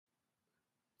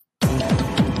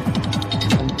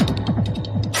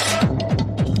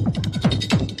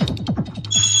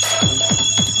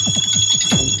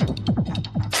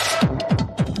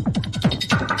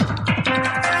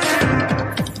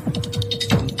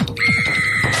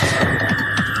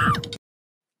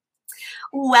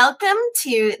Welcome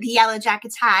to the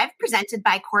Yellowjackets Hive, presented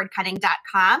by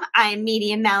cordcutting.com. I'm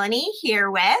Medium Melanie here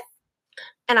with...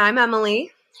 And I'm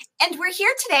Emily. And we're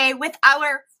here today with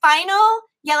our final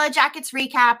Yellowjackets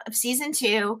recap of Season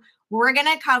 2. We're going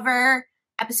to cover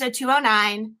Episode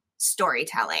 209,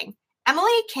 Storytelling. Emily,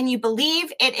 can you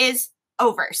believe it is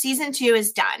over? Season 2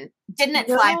 is done. Didn't it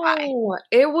fly by?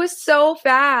 It was so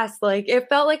fast. It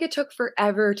felt like it took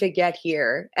forever to get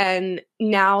here. And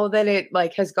now that it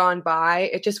has gone by,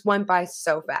 it just went by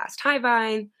so fast. Hi,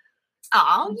 Vine.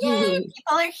 Oh, yay.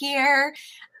 People are here.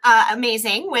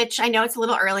 Amazing, which I know it's a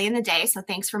little early in the day, so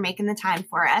thanks for making the time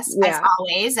for us, as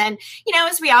always. And,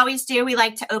 as we always do, we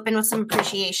like to open with some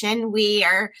appreciation. We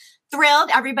are thrilled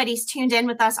everybody's tuned in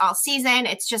with us all season.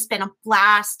 It's just been a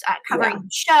blast covering the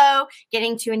show,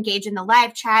 getting to engage in the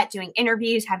live chat, doing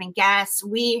interviews, having guests.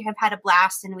 We have had a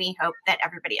blast, and we hope that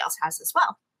everybody else has as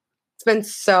well. It's been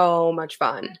so much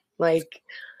fun.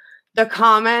 The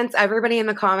comments, everybody in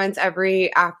the comments,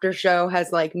 every after show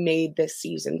has made this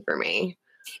season for me.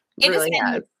 It really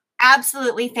has been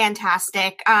absolutely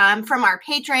fantastic. From our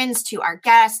patrons to our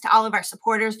guests to all of our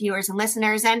supporters, viewers, and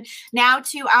listeners, and now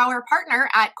to our partner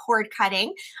at Cord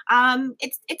Cutting.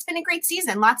 It's been a great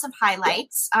season. Lots of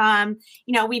highlights.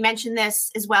 We mentioned this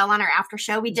as well on our after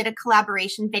show. We did a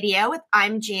collaboration video with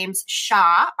I'm James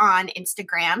Shaw on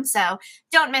Instagram, so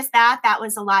don't miss that. That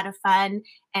was a lot of fun.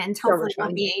 And hopefully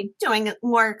we'll be doing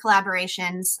more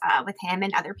collaborations with him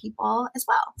and other people as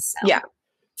well. So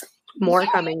more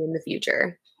coming in the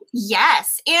future.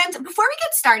 Yes. And before we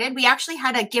get started, we actually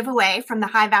had a giveaway from the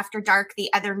Hive After Dark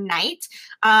the other night.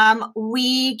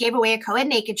 We gave away a co-ed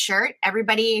naked shirt.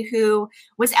 Everybody who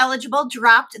was eligible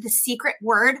dropped the secret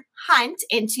word hunt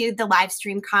into the live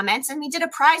stream comments, and we did a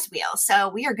prize wheel. So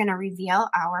we are going to reveal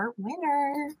our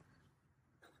winner.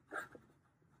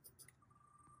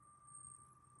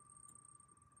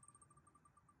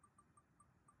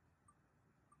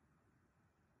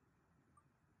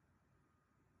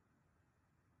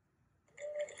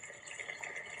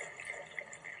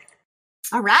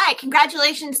 All right.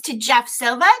 Congratulations to Jeff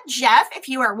Silva. Jeff, if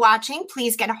you are watching,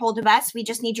 please get a hold of us. We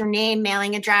just need your name,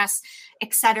 mailing address,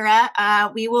 etc.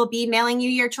 We will be mailing you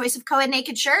your choice of co-ed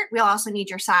naked shirt. We'll also need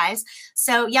your size.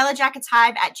 So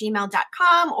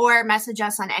yellowjacketshive@gmail.com or message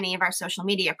us on any of our social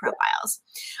media profiles.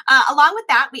 Along with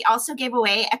that, we also gave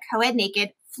away a co-ed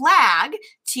naked flag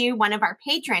to one of our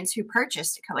patrons who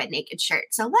purchased a co-ed naked shirt.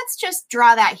 So let's just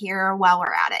draw that here while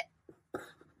we're at it.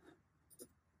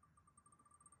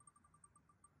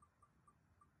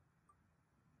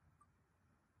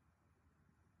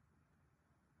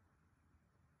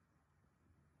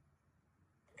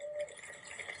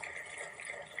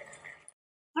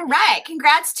 All right.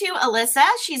 Congrats to Alyssa.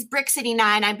 She's Brick City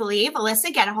 9, I believe.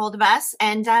 Alyssa, get a hold of us,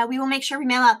 and we will make sure we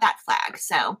mail out that flag.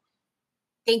 So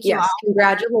thank you all.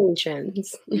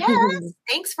 Congratulations. Yes.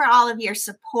 Thanks for all of your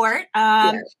support.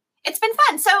 It's been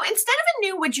fun. So instead of a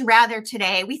new Would You Rather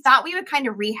today, we thought we would kind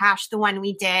of rehash the one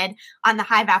we did on the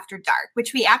Hive After Dark,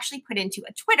 which we actually put into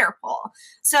a Twitter poll.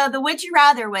 So the Would You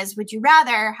Rather was, would you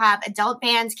rather have adult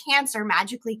Van's cancer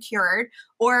magically cured,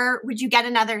 or would you get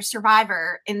another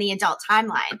survivor in the adult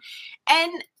timeline?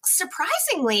 And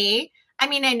surprisingly, I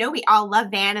mean, I know we all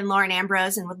love Van and Lauren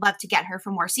Ambrose and would love to get her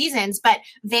for more seasons, but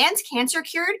Van's cancer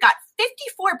cured got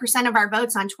 54% of our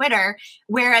votes on Twitter,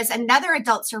 whereas another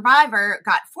adult survivor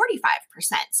got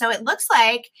 45%. So it looks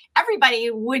like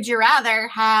everybody would you rather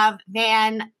have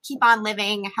Van keep on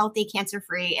living healthy,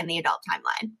 cancer-free in the adult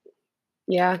timeline.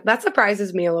 Yeah, that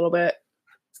surprises me a little bit.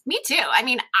 Me too. I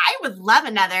mean, I would love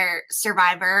another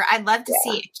survivor. I'd love to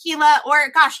see Aquila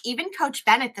or, gosh, even Coach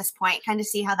Ben at this point, kind of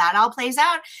see how that all plays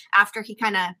out after he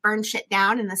kind of burned shit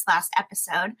down in this last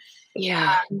episode.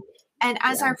 Yeah. And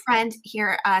as our friend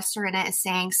here, Serena, is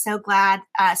saying, so glad,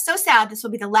 so sad this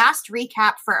will be the last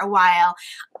recap for a while.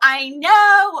 I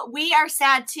know we are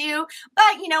sad too,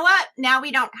 but you know what? Now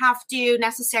we don't have to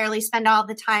necessarily spend all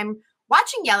the time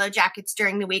watching Yellowjackets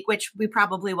during the week, which we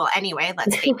probably will anyway.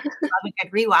 Let's take a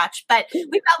good rewatch. But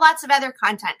we've got lots of other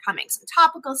content coming, some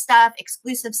topical stuff,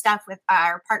 exclusive stuff with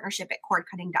our partnership at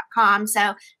cordcutting.com.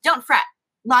 So don't fret.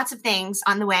 Lots of things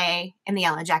on the way in the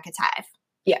Yellowjackets Hive.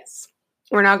 Yes.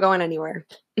 We're not going anywhere.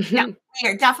 No, we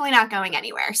are definitely not going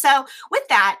anywhere. So with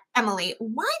that, Emily,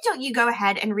 why don't you go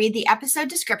ahead and read the episode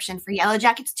description for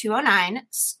Yellowjackets 209,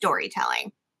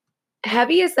 Storytelling.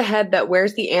 Heavy as the head that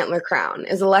wears the antler crown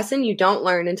is a lesson you don't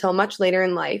learn until much later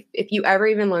in life, if you ever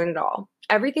even learn at all.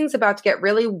 Everything's about to get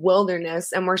really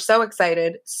wilderness, and we're so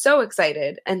excited,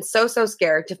 and so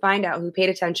scared to find out who paid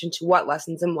attention to what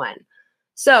lessons and when.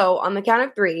 So, on the count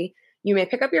of 3, you may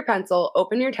pick up your pencil,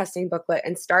 open your testing booklet,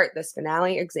 and start this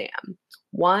finale exam.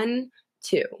 1,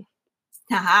 2.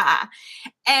 Haha.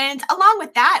 And along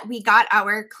with that, we got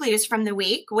our clues from the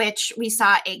week, which we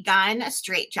saw a gun, a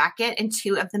straitjacket, and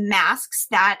two of the masks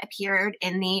that appeared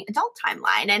in the adult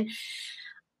timeline. And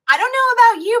I don't know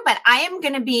about you, but I am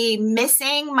going to be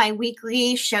missing my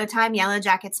weekly Showtime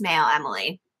Yellowjackets mail,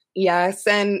 Emily. Yes.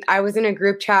 And I was in a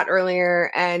group chat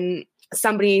earlier and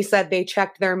somebody said they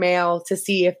checked their mail to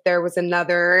see if there was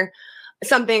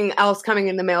something else coming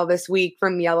in the mail this week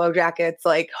from Yellowjackets,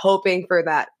 like hoping for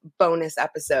that bonus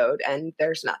episode, and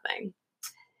there's nothing.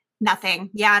 Nothing.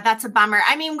 Yeah, that's a bummer.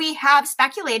 I mean, we have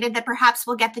speculated that perhaps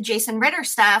we'll get the Jason Ritter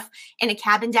stuff in a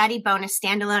Cabin Daddy bonus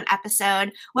standalone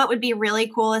episode. What would be really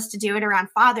cool is to do it around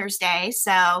Father's Day.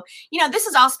 So, this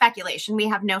is all speculation. We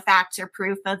have no facts or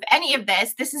proof of any of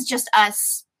this. This is just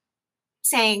us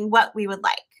saying what we would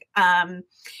like.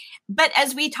 But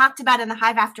as we talked about in the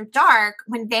Hive After Dark,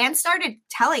 when Van started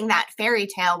telling that fairy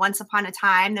tale, once upon a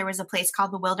time, there was a place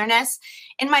called the Wilderness.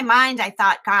 In my mind, I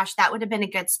thought, gosh, that would have been a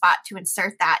good spot to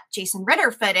insert that Jason Ritter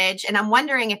footage. And I'm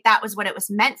wondering if that was what it was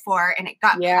meant for and it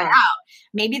got cut out.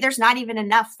 Maybe there's not even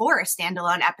enough for a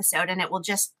standalone episode and it will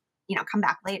just, come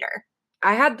back later.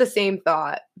 I had the same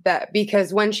thought that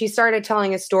because when she started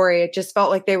telling a story, it just felt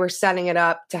like they were setting it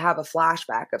up to have a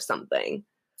flashback of something.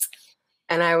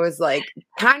 And I was like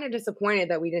kind of disappointed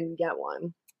that we didn't get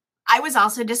one. I was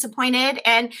also disappointed.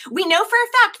 And we know for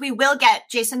a fact we will get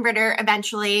Jason Ritter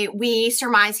eventually. We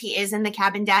surmise he is in the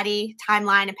Cabin Daddy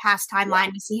timeline, a past timeline.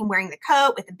 Yeah. We see him wearing the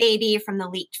coat with the baby from the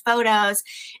leaked photos.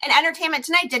 And Entertainment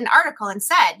Tonight did an article and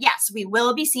said, yes, we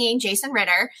will be seeing Jason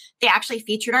Ritter. They actually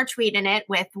featured our tweet in it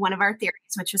with one of our theories,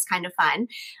 which was kind of fun.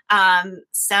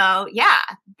 So yeah,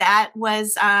 that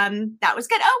was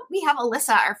good. Oh, we have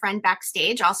Alyssa, our friend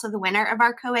backstage, also the winner of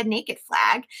our co-ed naked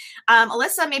flag.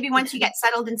 Alyssa, maybe once you get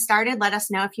settled and started, let us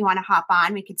know if you want to hop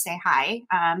on. We could say hi.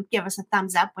 Give us a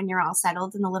thumbs up when you're all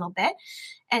settled in a little bit.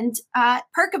 And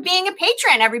perk of being a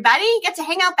patron, everybody. You get to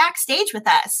hang out backstage with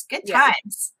us. Good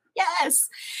times. Yes.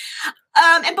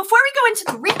 And before we go into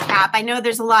the recap, I know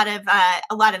there's a lot of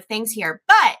things here,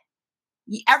 but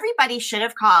everybody should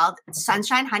have called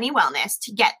Sunshine Honey Wellness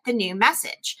to get the new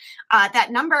message. That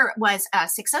number was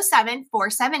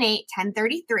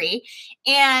 607-478-1033.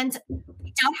 And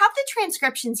we don't have the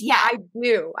transcriptions yet.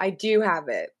 I do have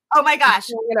it. Oh my gosh.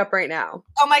 I'm pulling it up right now.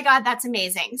 Oh my God, that's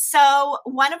amazing. So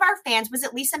one of our fans, was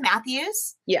it Lisa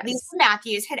Matthews? Yes. Lisa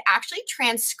Matthews had actually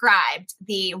transcribed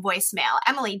the voicemail.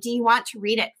 Emily, do you want to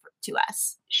read it to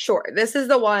us? Sure. This is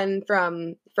the one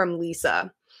from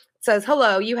Lisa. It says,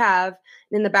 hello, you have,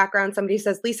 and in the background, somebody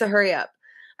says, Lisa, hurry up.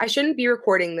 I shouldn't be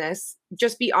recording this.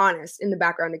 Just be honest in the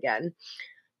background again.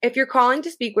 If you're calling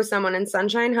to speak with someone in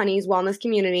Sunshine Honey's wellness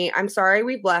community, I'm sorry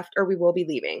we've left or we will be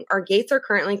leaving. Our gates are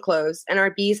currently closed and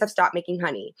our bees have stopped making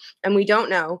honey. And we don't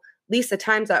know. Lisa,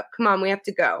 time's up. Come on, we have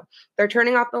to go. They're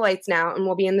turning off the lights now and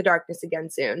we'll be in the darkness again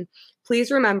soon.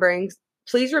 Please remember,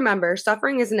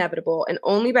 suffering is inevitable and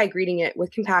only by greeting it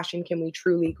with compassion can we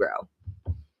truly grow.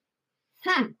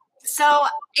 So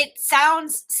it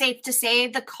sounds safe to say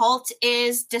the cult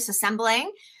is disassembling.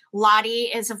 Lottie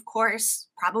is, of course,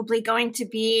 probably going to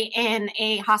be in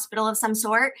a hospital of some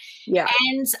sort. Yeah.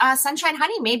 And Sunshine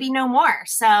Honey, maybe no more.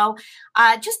 So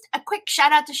just a quick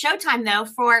shout out to Showtime, though,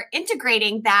 for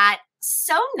integrating that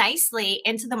so nicely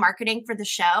into the marketing for the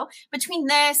show. Between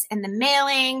this and the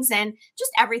mailings and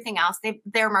just everything else,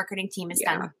 their marketing team has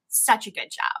done such a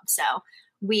good job. So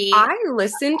I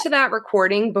listened to that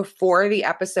recording before the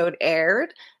episode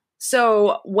aired.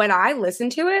 So when I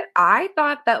listened to it, I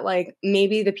thought that like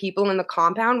maybe the people in the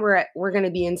compound were going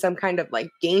to be in some kind of like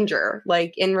danger,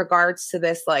 like in regards to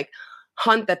this like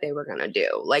hunt that they were going to do.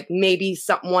 Like maybe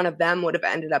one of them would have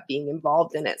ended up being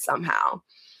involved in it somehow.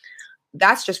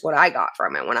 That's just what I got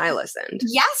from it when I listened.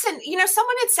 Yes. And,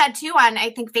 someone had said too on, I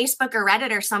think, Facebook or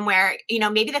Reddit or somewhere,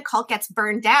 maybe the cult gets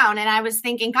burned down. And I was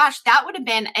thinking, gosh, that would have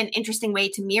been an interesting way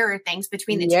to mirror things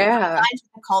between the two lines,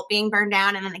 the cult being burned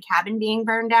down and then the cabin being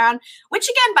burned down, which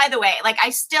again, by the way, like I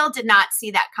still did not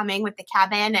see that coming with the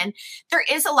cabin. And there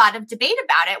is a lot of debate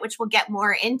about it, which we'll get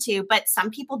more into. But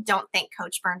some people don't think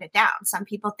Coach burned it down. Some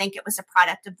people think it was a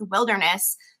product of the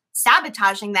wilderness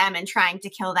sabotaging them and trying to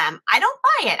kill them. I don't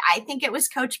buy it. I think it was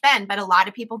Coach Ben, but a lot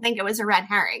of people think it was a red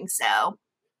herring. So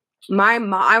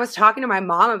I was talking to my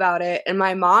mom about it and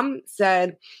my mom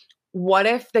said, what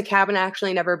if the cabin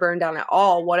actually never burned down at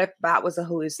all? What if that was a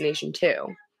hallucination too?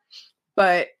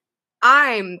 But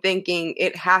I'm thinking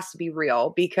it has to be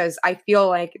real because I feel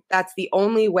like that's the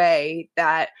only way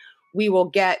that we will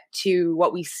get to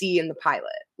what we see in the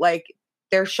pilot. Like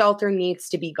their shelter needs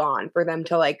to be gone for them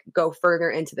to like go further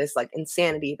into this like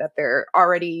insanity that they're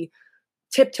already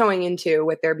tiptoeing into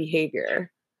with their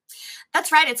behavior.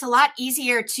 That's right. It's a lot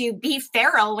easier to be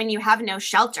feral when you have no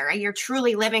shelter. You're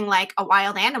truly living like a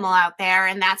wild animal out there.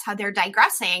 And that's how they're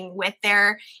digressing with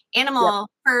their Yep. animal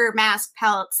fur mask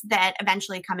pelts that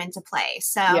eventually come into play.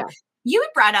 So Yeah. you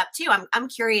had brought up too, I'm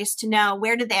curious to know,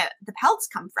 where did the pelts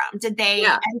come from? Did they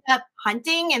Yeah. end up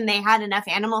hunting and they had enough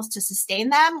animals to sustain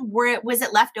them? Was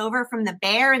it left over from the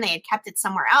bear and they had kept it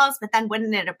somewhere else, but then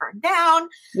wouldn't it have burned down?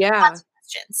 Yeah. Lots of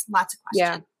questions. Lots of Yeah.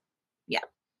 questions. Yeah.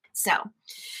 So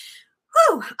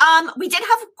whew, we did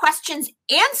have questions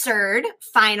answered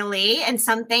finally, and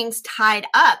some things tied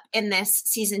up in this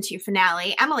season 2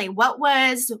 finale. Emily, what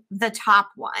was the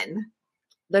top one?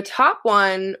 The top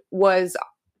one was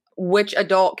which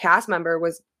adult cast member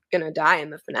was going to die in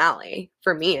the finale,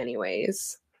 for me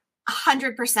anyways.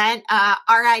 100%.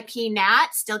 R.I.P. Nat.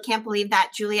 Still can't believe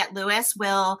that Juliette Lewis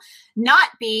will not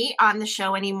be on the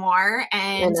show anymore.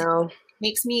 And I know.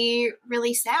 makes me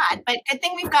really sad. But good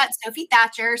thing we've got Sophie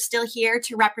Thatcher still here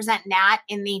to represent Nat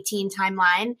in the teen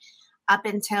timeline up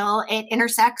until it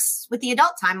intersects with the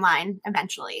adult timeline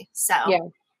eventually. So, yeah.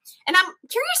 And I'm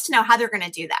curious to know how they're going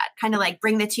to do that. Kind of like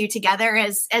bring the two together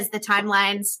as the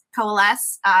timelines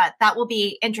coalesce. That will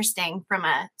be interesting from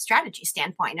a strategy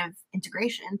standpoint of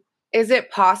integration. Is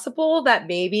it possible that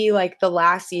maybe like the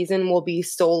last season will be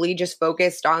solely just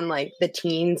focused on like the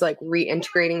teens like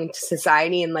reintegrating into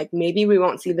society, and like maybe we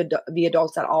won't see the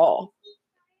adults at all?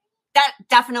 That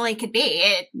definitely could be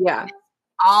it. Yeah.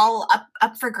 All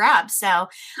up for grabs. So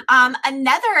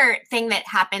another thing that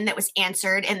happened that was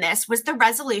answered in this was the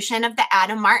resolution of the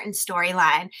Adam Martin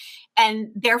storyline, and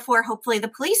therefore hopefully the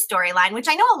police storyline, which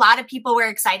I know a lot of people were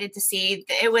excited to see.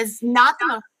 It was not the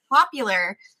most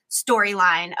popular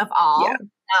storyline of all. Yeah.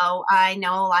 So I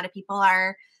know a lot of people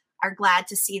are glad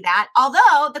to see that.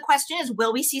 Although the question is,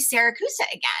 will we see Saracusa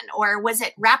again? Or was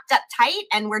it wrapped up tight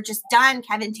and we're just done?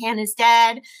 Kevin Tan is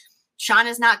dead.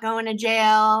 Shauna's not going to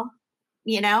jail.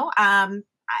 You know, I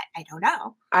don't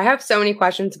know. I have so many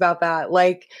questions about that.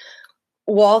 Like,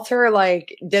 Walter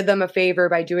like did them a favor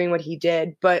by doing what he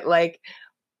did, but like,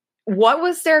 what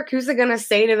was Saracusa gonna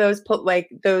say to those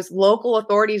local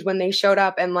authorities when they showed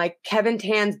up and like Kevin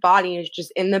Tan's body is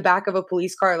just in the back of a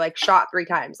police car, like shot 3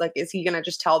 times? Like, is he gonna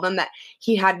just tell them that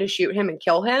he had to shoot him and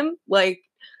kill him? Like,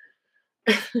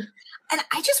 and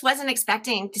I just wasn't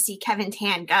expecting to see Kevin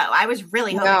Tan go. I was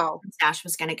really hoping Stash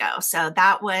was going to go. So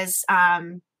that was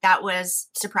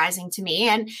surprising to me.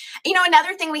 And you know,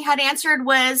 another thing we had answered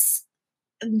was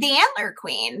the Antler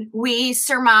Queen. We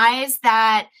surmise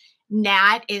that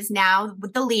Nat is now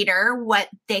the leader, what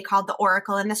they called the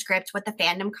Oracle in the script, what the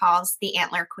fandom calls the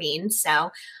Antler Queen. So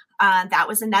that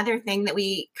was another thing that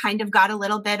we kind of got a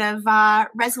little bit of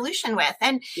resolution with.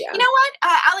 And you know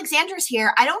what? Alexandra's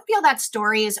here. I don't feel that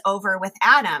story is over with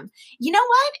Adam. You know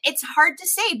what? It's hard to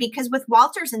say because with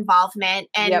Walter's involvement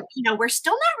and, you know, we're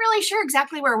still not really sure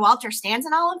exactly where Walter stands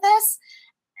in all of this.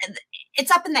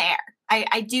 It's up in the air.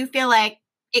 I do feel like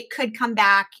it could come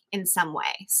back in some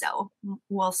way. So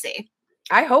we'll see.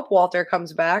 I hope Walter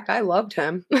comes back. I loved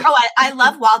him. I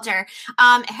love Walter.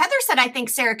 Heather said, I think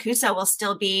Saracusa will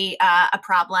still be a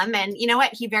problem. And you know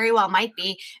what? He very well might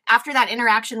be. After that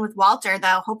interaction with Walter,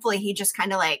 though, hopefully he just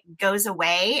kind of like goes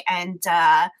away and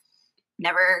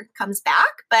never comes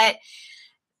back. But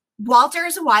Walter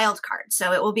is a wild card.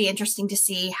 So it will be interesting to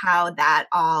see how that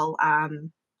all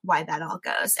why that all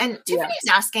goes. And Tiffany's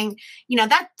asking, you know,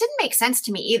 that didn't make sense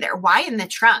to me either. Why in the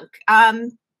trunk?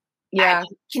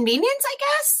 Convenience, I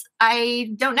guess.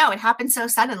 I don't know. It happened so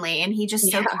suddenly, and he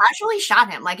just so casually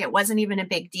shot him like it wasn't even a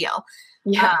big deal.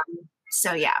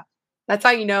 So that's how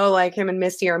you know, like him and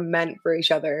Misty are meant for each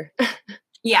other.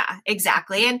 Yeah,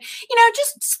 exactly. And you know,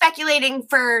 just speculating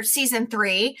for season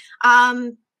 3,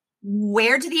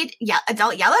 where do the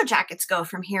adult Yellowjackets go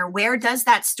from here? Where does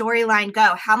that storyline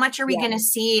go? How much are we going to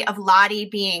see of Lottie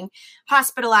being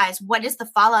hospitalized? What is the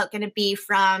fallout going to be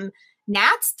from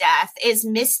Nat's death? Is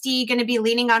Misty going to be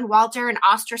leaning on Walter and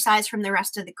ostracized from the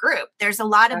rest of the group? There's a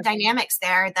lot of dynamics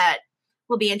there that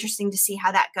will be interesting to see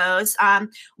how that goes.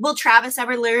 Will Travis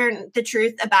ever learn the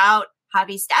truth about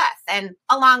Javi's death? And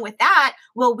along with that,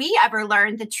 will we ever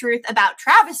learn the truth about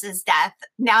Travis's death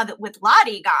now that with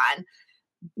Lottie gone?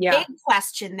 Big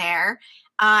question there.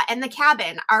 And the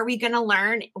cabin, are we going to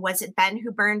learn, was it Ben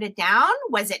who burned it down?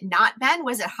 Was it not Ben?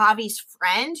 Was it Javi's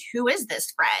friend? Who is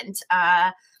this friend?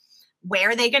 Where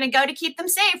are they going to go to keep them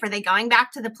safe? Are they going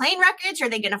back to the plane wreckage? Are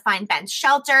they going to find Ben's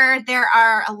shelter? There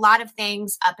are a lot of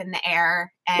things up in the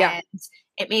air, and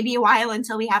it may be a while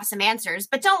until we have some answers.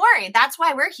 But don't worry, that's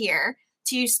why we're here,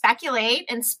 to speculate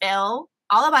and spill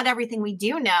all about everything we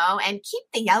do know and keep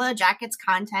the Yellowjackets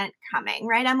content coming.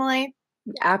 Right, Emily?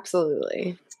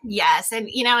 Absolutely. Yes. And,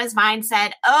 as Vine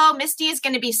said, oh, Misty is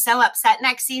going to be so upset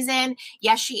next season.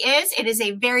 Yes, she is. It is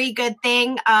a very good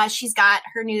thing. She's got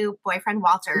her new boyfriend,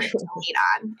 Walter, to lead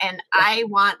on. And I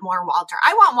want more Walter.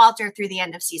 I want Walter through the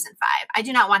end of season 5. I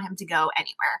do not want him to go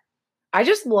anywhere. I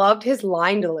just loved his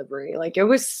line delivery. Like, it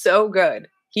was so good.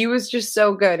 He was just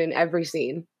so good in every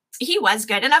scene. He was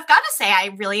good. And I've got to say,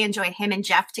 I really enjoyed him and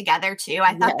Jeff together, too.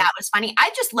 I thought that was funny. I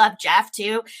just love Jeff,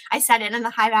 too. I said it in the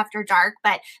Hive After Dark,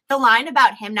 but the line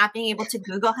about him not being able to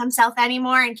Google himself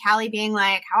anymore and Callie being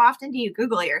like, how often do you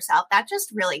Google yourself? That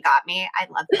just really got me. I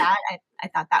loved that. I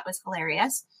thought that was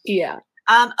hilarious. Yeah.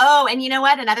 And you know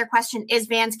what? Another question, is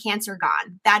Van's cancer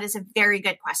gone? That is a very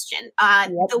good question.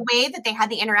 The way that they had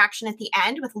the interaction at the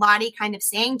end with Lottie kind of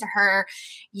saying to her,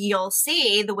 you'll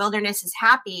see the wilderness is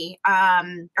happy,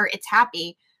 or it's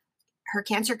happy. Her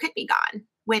cancer could be gone,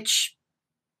 which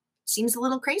seems a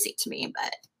little crazy to me,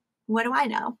 but what do I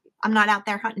know? I'm not out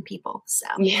there hunting people. So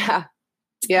yeah.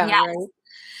 Yes. Right.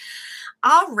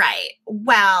 All right.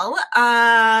 Well,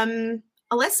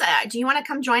 Alyssa, do you want to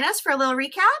come join us for a little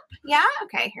recap? Yeah?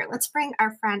 Okay, here, let's bring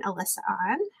our friend Alyssa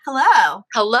on. Hello.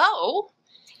 Hello.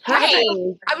 Hi.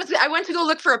 I went to go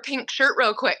look for a pink shirt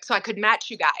real quick so I could match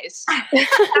you guys. I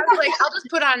was like, I'll just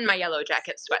put on my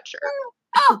Yellowjackets sweatshirt.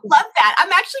 Oh, love that.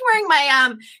 I'm actually wearing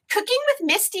my Cooking with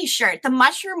Misty shirt, the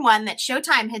mushroom one that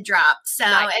Showtime had dropped. So,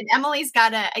 nice. And Emily's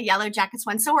got a Yellowjackets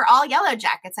one. So we're all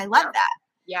Yellowjackets. I love that.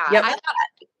 Yeah. Yep.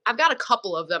 I've got a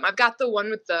couple of them. I've got the one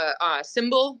with the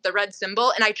symbol, the red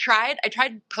symbol. And I tried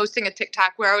posting a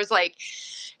TikTok where I was like,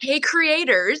 hey,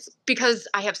 creators, because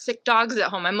I have sick dogs at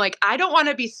home. I'm like, I don't want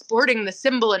to be sporting the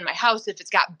symbol in my house if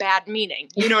it's got bad meaning.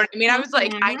 You know what I mean? I was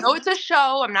like, I know it's a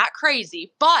show. I'm not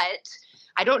crazy, but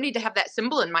I don't need to have that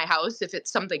symbol in my house if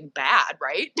it's something bad,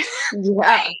 right? Yeah.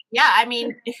 Right. Yeah. I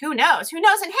mean, who knows? Who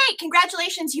knows? And hey,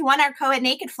 congratulations. You won our Co-Ed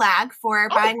Naked flag for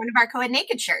buying one of our Co-Ed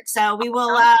Naked shirts. So we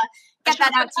will get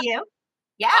that out to you.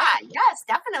 Yeah, yes,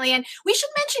 definitely. And we should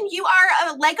mention you are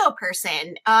a Lego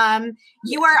person.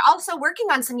 You are also working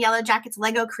on some Yellowjackets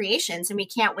Lego creations, and we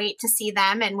can't wait to see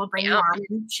them, and we'll bring you on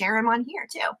and share them on here,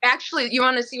 too. Actually, you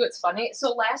want to see what's funny?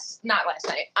 So not last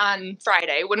night, on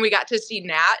Friday, when we got to see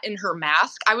Nat in her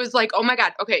mask, I was like, oh my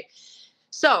God, okay.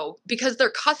 So, because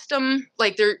they're custom,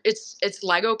 like it's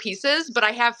Lego pieces, but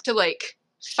I have to like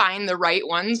find the right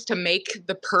ones to make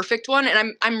the perfect one.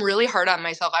 And I'm really hard on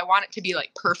myself. I want it to be like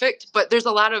perfect, but there's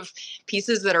a lot of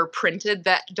pieces that are printed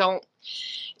that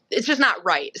it's just not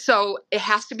right. So it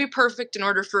has to be perfect in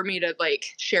order for me to like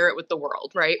share it with the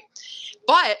world. Right.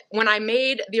 But when I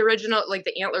made the original, like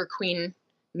the Antler Queen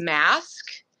mask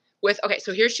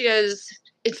so here she is.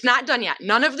 It's not done yet.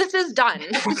 None of this is done.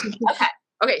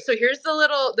 Okay, so here's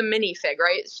the mini fig,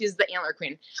 right? She's the Antler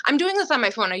Queen. I'm doing this on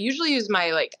my phone. I usually use my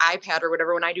like iPad or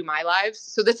whatever when I do my lives.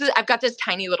 So I've got this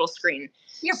tiny little screen.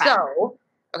 You're fine.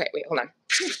 Okay, wait, hold on.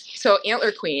 So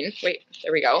Antler Queen, wait,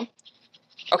 there we go.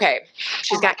 Okay,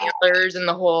 she's got antlers and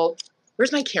the whole,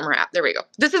 where's my camera at? There we go.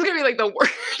 This is going to be like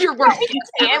your worst. We can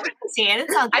see it.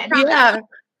 It's all good. Yeah.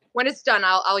 When it's done,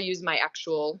 I'll use my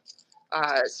actual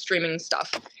streaming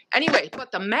stuff. Anyway,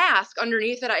 but the mask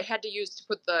underneath it I had to use to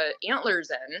put the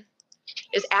antlers in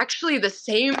is actually the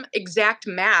same exact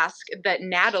mask that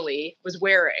Natalie was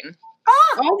wearing.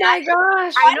 Oh my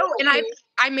gosh. I know. And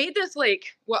I made this like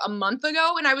a month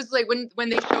ago, and I was like when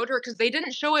they showed her, because they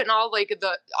didn't show it in all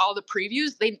the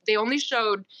previews. They only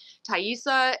showed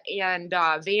Thaisa and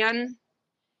Van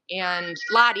and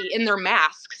Lottie in their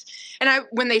masks. And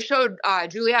when they showed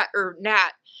Juliet or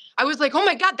Nat, I was like, oh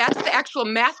my God, that's the actual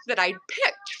mask that I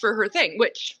picked for her thing,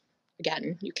 which,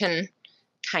 again, you can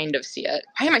kind of see it.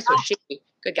 Why am I so shaky?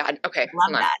 Good God. Okay.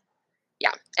 Love that.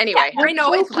 Yeah. Anyway, I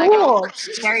know so it's cool. Lego.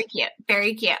 Very cute.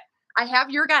 Very cute. I have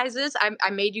your guys's. I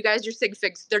made you guys your sig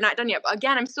figs. They're not done yet. But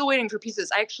again, I'm still waiting for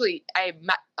pieces. I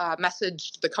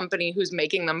messaged the company who's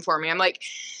making them for me. I'm like,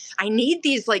 I need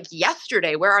these like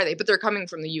yesterday. Where are they? But they're coming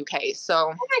from the UK.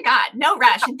 So. Oh my God. No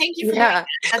rush. And thank you for that.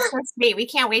 That's so sweet. We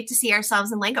can't wait to see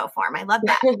ourselves in Lego form. I love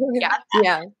that.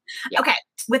 Yeah. Okay.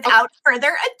 Without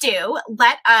further ado,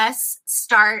 let us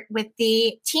start with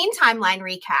the Teen Timeline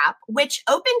recap, which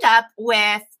opened up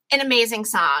with an amazing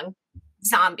song,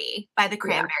 Zombie by the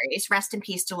Cranberries. Rest in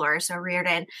peace, Dolores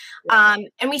O'Riordan.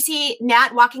 And we see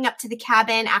Nat walking up to the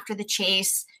cabin after the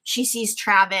chase. She sees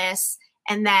Travis,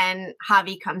 and then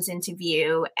Javi comes into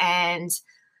view, and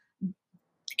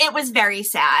it was very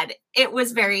sad. It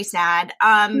was very sad.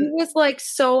 He was like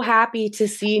so happy to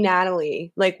see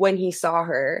Natalie, like when he saw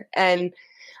her.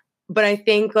 But I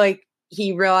think like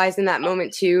he realized in that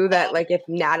moment too that like if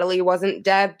Natalie wasn't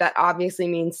dead, that obviously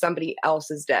means somebody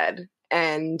else is dead.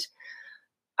 And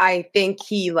I think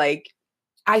he like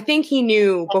I think he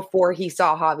knew before he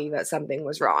saw Javi that something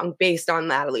was wrong based on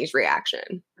Natalie's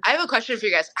reaction. I have a question for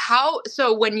you guys.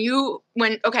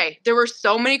 Okay, there were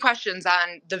so many questions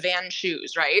on the van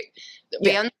shoes, right?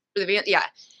 The van, yeah.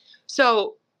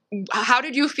 So how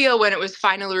did you feel when it was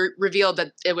finally revealed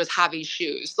that it was Javi's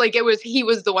shoes? Like he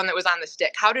was the one that was on the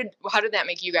stick. How did that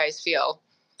make you guys feel?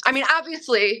 I mean,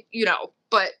 obviously,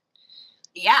 but.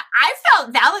 Yeah, I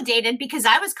felt validated because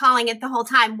I was calling it the whole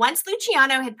time. Once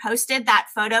Luciano had posted that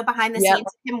photo behind the scenes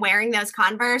of him wearing those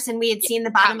Converse and we had seen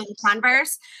the bottom of the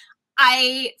Converse,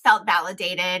 I felt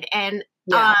validated. And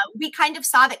we kind of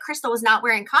saw that Crystal was not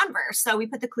wearing Converse. So we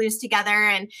put the clues together.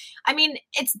 And I mean,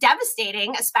 it's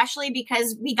devastating, especially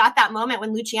because we got that moment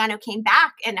when Luciano came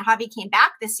back and Javi came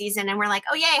back this season. And we're like,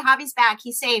 oh, yay, Javi's back.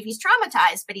 He's safe. He's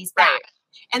traumatized, but he's back.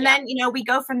 And then, we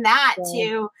go from that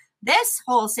to this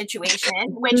whole situation,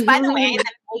 which, by the way, the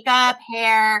makeup,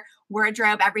 hair,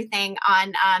 wardrobe, everything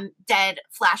on dead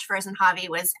flash frozen Javi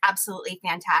was absolutely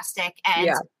fantastic.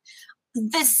 And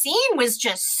the scene was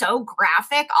just so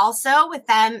graphic also with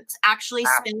them actually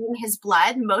spilling his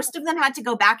blood. Most of them had to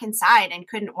go back inside and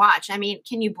couldn't watch. I mean,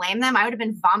 can you blame them? I would have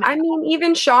been vomiting. I mean,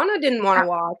 even Shauna didn't want to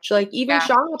watch. Like, even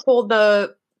Shauna pulled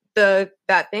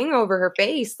that thing over her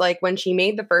face, like, when she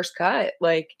made the first cut.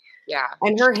 Like,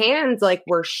 and her hands, like,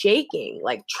 were shaking,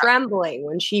 like, trembling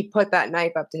when she put that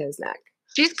knife up to his neck.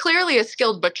 She's clearly a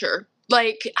skilled butcher.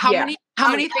 Like, how many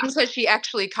things has she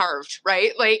actually carved,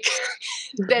 right? Like,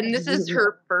 then this is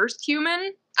her first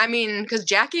human? I mean, because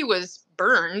Jackie was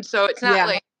burned, so it's not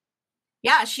like...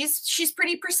 Yeah, she's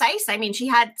pretty precise. I mean, she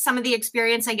had some of the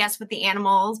experience, I guess, with the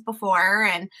animals before,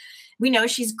 and we know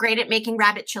she's great at making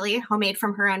rabbit chili, homemade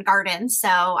from her own garden.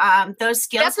 So those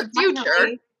skills... That's the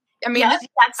future. I mean, that's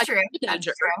true. That's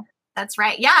true. That's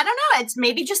right. Yeah, I don't know. It's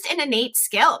maybe just an innate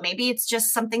skill. Maybe it's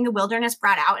just something the wilderness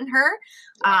brought out in her.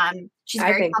 She's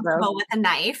very comfortable with a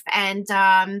knife. And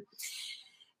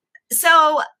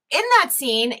so in that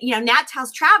scene, Nat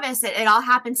tells Travis that it all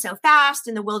happened so fast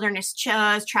and the wilderness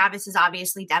chose. Travis is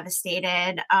obviously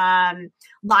devastated.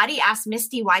 Lottie asks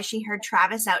Misty why she heard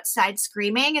Travis outside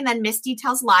screaming. And then Misty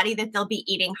tells Lottie that they'll be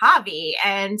eating Javi.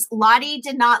 And Lottie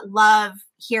did not love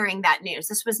hearing that news.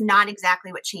 This was not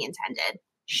exactly what she intended.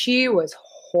 She was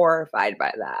horrified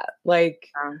by that. Like,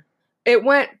 it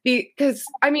went because,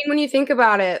 I mean, when you think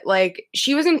about it, like,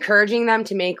 she was encouraging them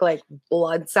to make, like,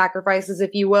 blood sacrifices,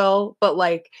 if you will, but,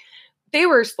 like, they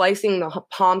were slicing the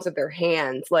palms of their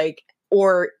hands, like,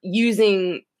 or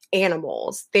using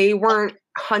animals. They weren't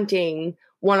hunting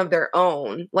one of their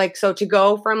own. Like, so to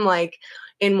go from, like,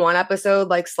 in one episode,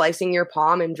 like, slicing your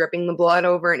palm and dripping the blood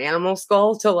over an animal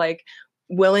skull to, like,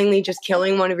 willingly just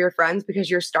killing one of your friends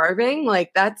because you're starving,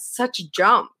 like, that's such a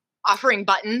jump. Offering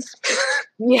buttons.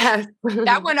 Yes.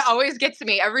 That one always gets to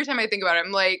me every time I think about it.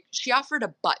 I'm like, she offered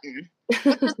a button.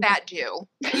 What does that do?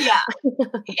 Yeah.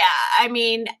 I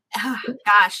mean,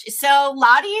 gosh. So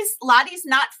Lottie's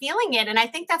not feeling it. And I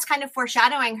think that's kind of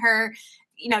foreshadowing her,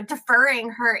 deferring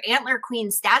her antler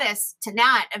queen status to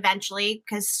Nat eventually,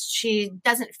 because she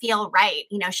doesn't feel right.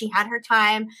 She had her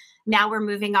time. Now we're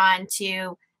moving on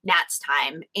to Nat's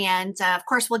time. And of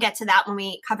course, we'll get to that when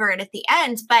we cover it at the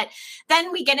end. But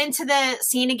then we get into the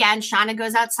scene again. Shauna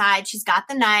goes outside. She's got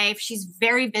the knife. She's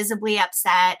very visibly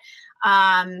upset.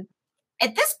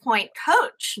 At this point,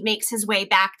 Coach makes his way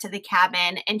back to the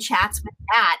cabin and chats with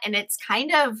Nat. And it's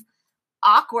kind of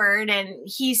awkward. And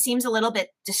he seems a little bit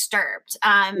disturbed.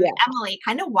 Emily,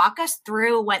 kind of walk us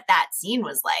through what that scene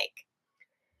was like.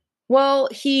 Well,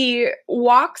 he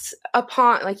walks up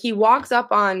on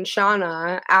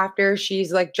Shauna after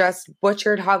she's, like, just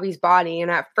butchered Javi's body. And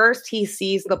at first he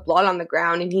sees the blood on the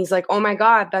ground and he's like, oh my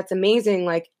God, that's amazing.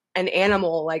 Like, an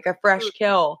animal, like a fresh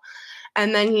kill.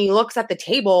 And then he looks at the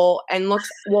table and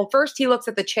first he looks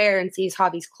at the chair and sees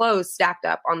Javi's clothes stacked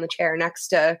up on the chair next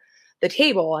to the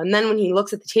table. And then when he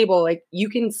looks at the table, like, you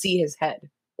can see his head.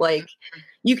 Like,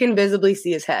 you can visibly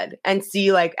see his head and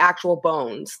see, like, actual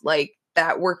bones, like,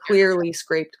 that were clearly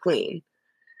scraped clean.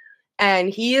 And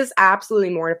he is absolutely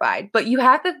mortified. But you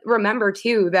have to remember,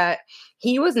 too, that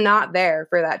he was not there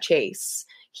for that chase.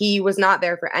 He was not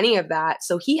there for any of that.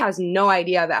 So he has no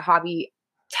idea that Javi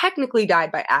technically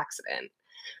died by accident.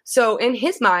 So in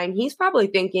his mind, he's probably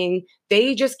thinking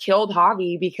they just killed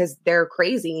Javi because they're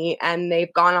crazy and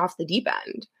they've gone off the deep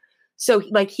end. So,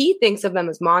 like, he thinks of them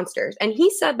as monsters. And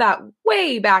he said that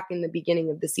way back in the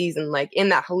beginning of the season, like, in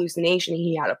that hallucination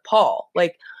he had of Paul.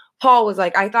 Like, Paul was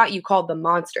like, I thought you called them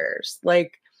monsters.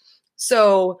 Like,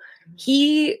 so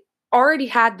he already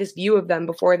had this view of them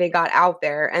before they got out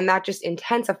there. And that just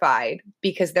intensified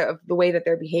because of the way that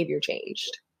their behavior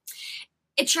changed.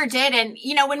 It sure did. And,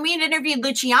 when we had interviewed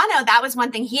Luciano, that was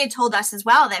one thing he had told us as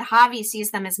well, that Javi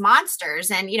sees them as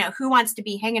monsters. And, who wants to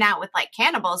be hanging out with like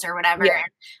cannibals or whatever? Yeah.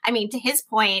 And, I mean, to his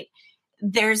point,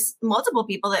 there's multiple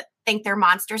people that think they're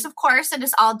monsters. Of course, it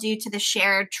is all due to the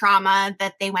shared trauma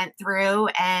that they went through.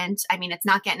 And I mean, it's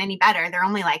not getting any better. They're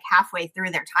only like halfway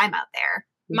through their time out there.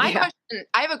 I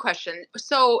have a question.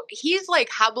 So he's like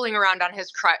hobbling around on his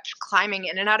crutch, climbing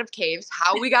in and out of caves.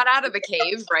 How we got out of the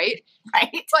cave, right?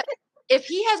 Right. But if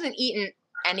he hasn't eaten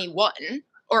anyone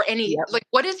or any, like,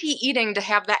 what is he eating to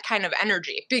have that kind of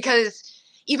energy? Because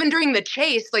even during the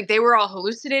chase, like, they were all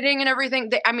hallucinating and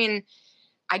everything. I mean,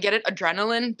 I get it,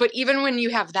 adrenaline, but even when you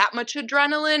have that much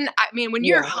adrenaline, I mean, when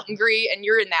you're hungry and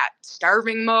you're in that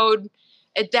starving mode,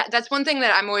 that's one thing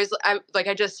that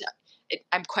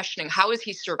I'm questioning. How is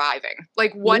he surviving?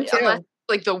 Like, what, unless,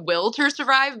 like, the will to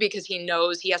survive because he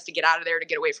knows he has to get out of there to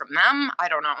get away from them? I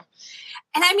don't know.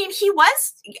 And I mean, he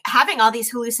was having all these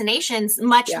hallucinations,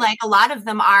 much like a lot of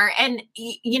them are. And,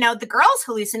 the girls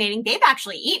hallucinating, they've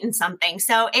actually eaten something.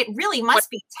 So it really must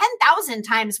be 10,000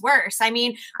 times worse. I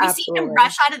mean, we see him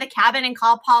rush out of the cabin and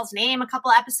call Paul's name a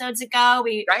couple episodes ago.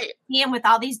 We see him with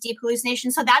all these deep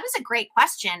hallucinations. So that is a great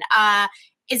question.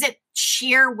 Is it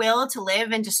sheer will to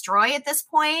live and destroy at this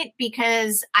point?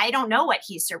 Because I don't know what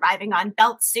he's surviving on.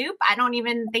 Belt soup? I don't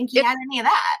even think he had any of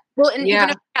that. Well, and even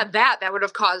if he had that would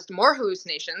have caused more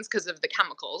hallucinations because of the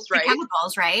chemicals, right? The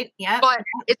chemicals, right? Yeah. But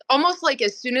it's almost like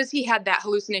as soon as he had that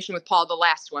hallucination with Paul, the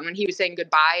last one, when he was saying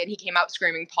goodbye and he came out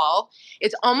screaming Paul,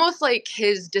 it's almost like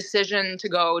his decision to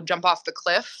go jump off the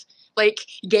cliff like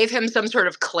gave him some sort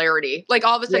of clarity. Like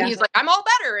all of a sudden he's like, I'm all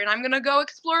better and I'm going to go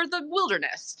explore the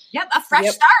wilderness. Yep. A fresh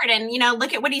start. And,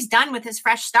 look at what he's done with his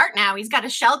fresh start now. He's got a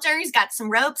shelter, he's got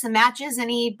some ropes and matches, and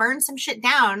he burned some shit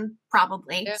down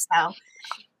probably. Yeah. So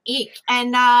eek.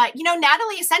 And,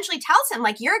 Natalie essentially tells him,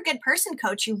 like, you're a good person,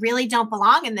 coach. You really don't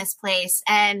belong in this place.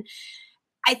 And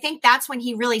I think that's when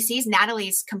he really sees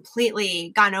Natalie's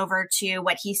completely gone over to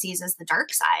what he sees as the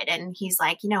dark side. And he's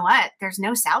like, you know what? There's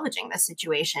no salvaging this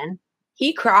situation.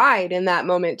 He cried in that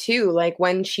moment too. Like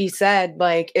when she said,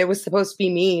 like, it was supposed to be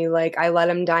me. Like, I let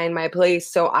him die in my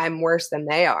place, so I'm worse than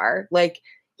they are. Like,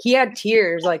 he had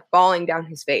tears like falling down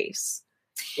his face.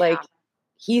 Like,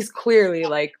 he's clearly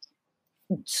like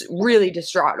really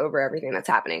distraught over everything that's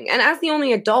happening. And as the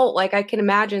only adult, like, I can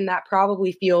imagine that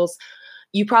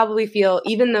you probably feel,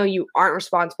 even though you aren't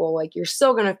responsible, like, you're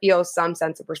still going to feel some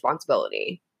sense of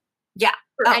responsibility. Yeah.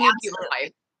 For any human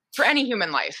life. For any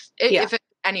human life. If it's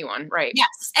anyone, right?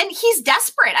 Yes. And he's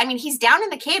desperate. I mean, he's down in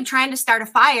the cave trying to start a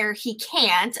fire. He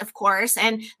can't, of course.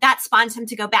 And that spawns him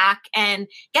to go back and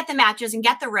get the matches and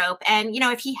get the rope. And,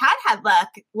 if he had luck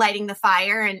lighting the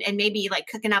fire and maybe like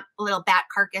cooking up a little bat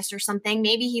carcass or something,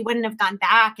 maybe he wouldn't have gone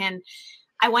back. And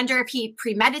I wonder if he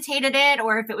premeditated it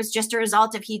or if it was just a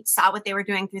result of he saw what they were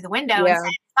doing through the window and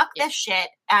said, fuck this shit,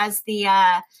 as the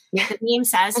meme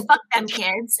says, fuck them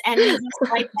kids, and he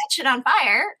just light that shit on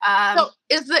fire. So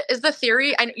is the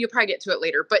theory, you'll probably get to it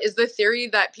later, but is the theory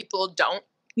that people don't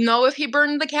know if he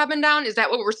burned the cabin down? Is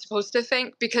that what we're supposed to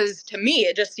think? Because to me,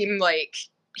 it just seemed like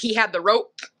he had the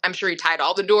rope. I'm sure he tied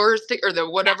all the doors or the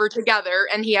whatever together,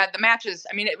 and he had the matches.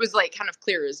 I mean, it was like kind of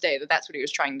clear as day that that's what he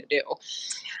was trying to do.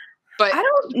 But I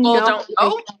don't know.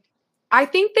 I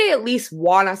think they at least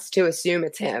want us to assume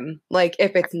it's him. Like,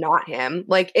 if it's not him,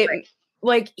 like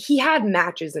like he had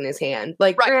matches in his hand.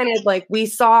 Like, granted, like we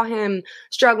saw him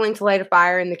struggling to light a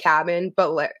fire in the cabin,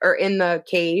 or in the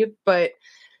cave, but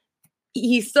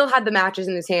he still had the matches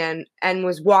in his hand and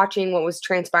was watching what was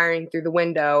transpiring through the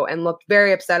window and looked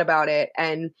very upset about it.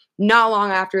 And not long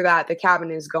after that, the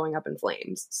cabin is going up in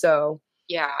flames. So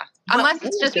yeah, unless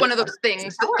it's just one of those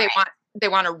things that they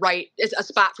want to write. It's a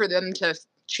spot for them to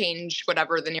change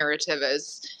whatever the narrative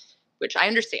is, which I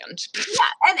understand.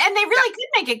 Yeah, and they really could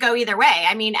make it go either way.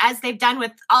 I mean, as they've done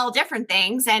with all different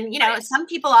things. And, some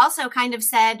people also kind of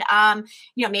said,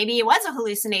 maybe it was a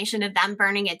hallucination of them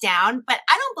burning it down. But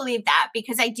I don't believe that,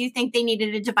 because I do think they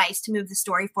needed a device to move the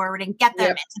story forward and get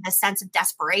them into the sense of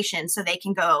desperation so they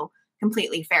can go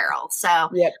completely feral. So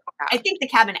I think the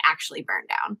cabin actually burned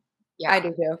down. Yeah, I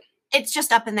do too. It's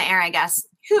just up in the air, I guess,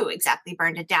 who exactly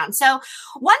burned it down. So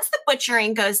once the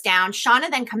butchering goes down, Shauna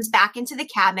then comes back into the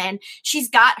cabin. She's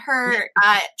got her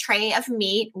tray of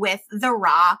meat with the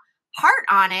raw heart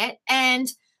on it. And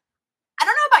I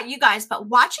don't know about you guys, but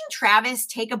watching Travis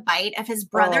take a bite of his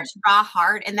brother's raw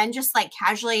heart and then just like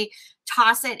casually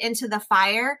toss it into the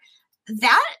fire,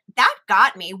 that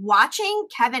got me. Watching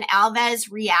Kevin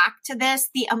Alves react to this,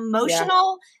 the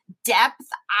emotional depth,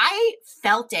 I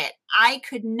felt it. I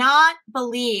could not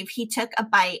believe he took a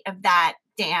bite of that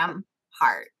damn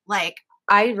heart. Like,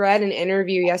 I read an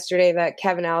interview yesterday that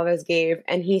Kevin Alves gave,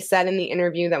 and he said in the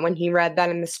interview that when he read that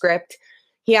in the script,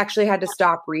 he actually had to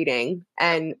stop reading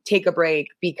and take a break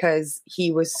because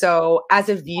he was so, as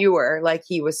a viewer, like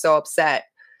he was so upset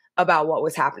about what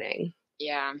was happening.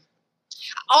 Yeah.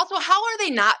 Also, how are they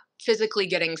not physically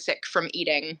getting sick from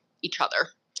eating each other?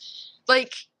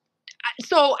 Like,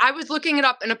 so I was looking it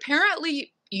up, and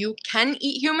apparently you can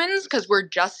eat humans because we're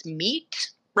just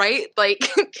meat, right? Like,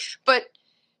 but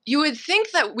you would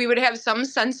think that we would have some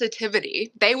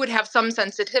sensitivity. They would have some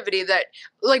sensitivity that,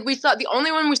 like, we saw, the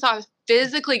only one we saw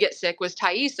physically get sick was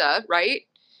Thaisa, right?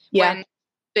 Yeah. When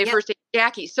they first ate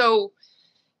Jackie. So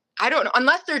I don't know,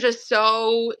 unless they're just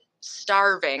so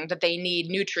starving that they need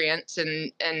nutrients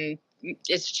and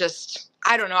it's just,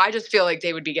 I don't know. I just feel like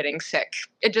they would be getting sick.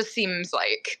 It just seems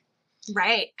like.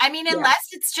 Right. I mean, unless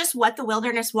it's just what the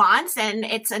wilderness wants and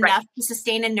it's enough to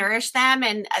sustain and nourish them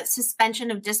and a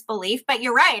suspension of disbelief. But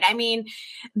you're right. I mean,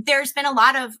 there's been a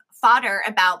lot of fodder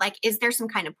about like, is there some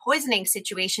kind of poisoning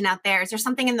situation out there? Is there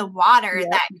something in the water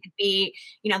that could be,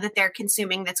 you know, that they're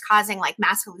consuming that's causing like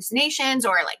mass hallucinations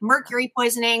or like mercury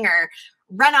poisoning or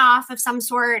runoff of some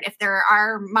sort if there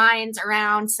are mines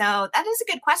around? So that is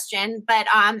a good question. But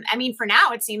I mean, for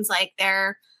now, it seems like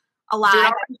they're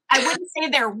alive. I wouldn't say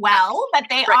they're well, but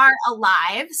they are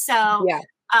alive. So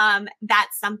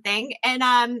that's something.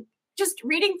 And just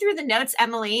reading through the notes,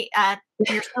 Emily,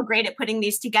 you're so great at putting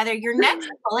these together. Your next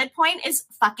bullet point is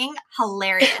fucking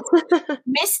hilarious.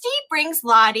 Misty brings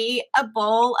Lottie a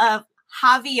bowl of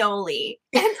Javioli.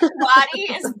 And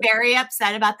Lottie is very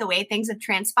upset about the way things have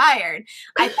transpired.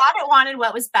 I thought it wanted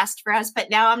what was best for us, but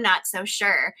now I'm not so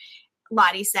sure.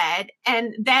 Lottie said.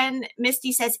 And then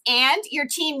Misty says, and your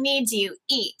team needs you.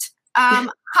 Eat.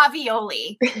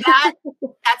 Javioli.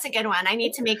 That's a good one. I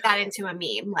need to make that into a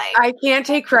meme. Like, I can't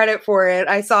take credit for it.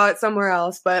 I saw it somewhere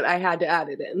else, but I had to add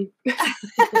it in.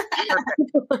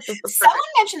 Someone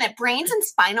mentioned that brains and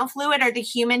spinal fluid are the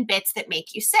human bits that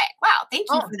make you sick. Wow. Thank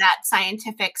you for that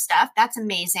scientific stuff. That's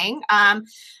amazing.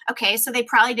 Okay. So they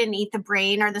probably didn't eat the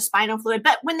brain or the spinal fluid,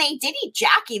 but when they did eat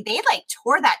Jackie, they like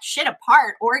tore that shit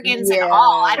apart, organs and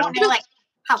all. I don't know like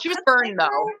how she was burned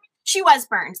though. She was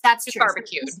burned. That's true.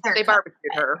 Barbecued. They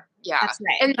barbecued her. Yeah. That's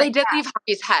right. And they did leave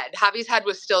Javi's head. Javi's head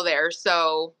was still there.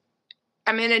 So,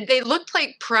 I mean, they looked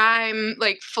like prime,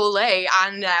 like filet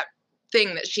on that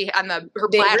thing that she, on her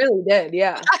platter. They really did.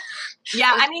 Yeah.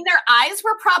 Yeah. I mean, their eyes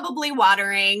were probably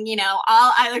watering, you know,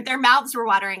 their mouths were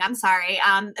watering. I'm sorry.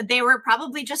 They were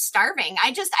probably just starving.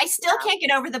 I still can't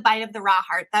get over the bite of the raw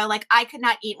heart though. Like I could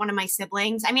not eat one of my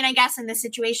siblings. I mean, I guess in this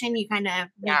situation you kind of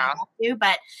have to,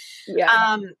 but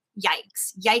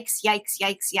yikes.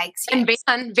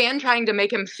 And Van trying to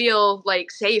make him feel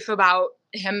like safe about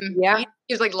him. Yeah.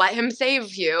 He was like, let him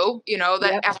save you, you know,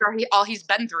 that after all he's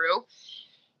been through.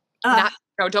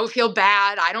 Don't feel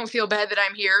bad. I don't feel bad that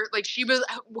I'm here. Like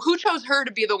who chose her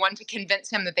to be the one to convince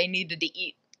him that they needed to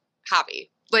eat Javi?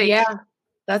 Like, yeah,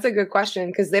 that's a good question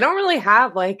because they don't really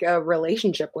have like a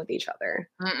relationship with each other.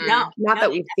 Not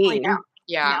that we've seen. Don't.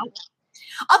 Yeah. No.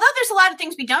 Although there's a lot of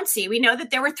things we don't see. We know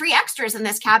that there were 3 extras in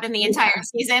this cabin the entire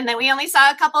season that we only saw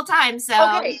a couple times. So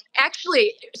okay,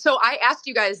 actually, so I asked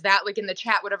you guys that like in the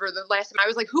chat, whatever, the last time. I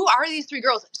was like, who are these 3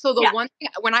 girls? So the one thing,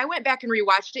 when I went back and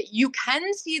rewatched it, you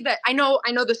can see that I know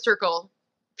the circle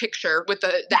picture with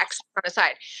the extra on the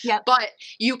side. Yeah. But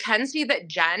you can see that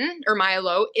Jen or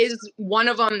Milo is one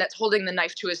of them that's holding the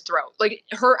knife to his throat. Like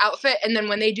her outfit, and then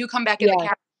when they do come back in the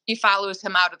cabin, he follows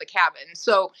him out of the cabin.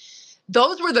 So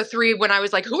those were the 3 when I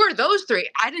was like, who are those 3?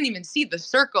 I didn't even see the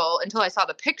circle until I saw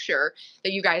the picture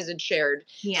that you guys had shared.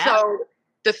 Yeah. So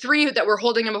the 3 that were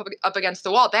holding him up against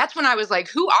the wall, that's when I was like,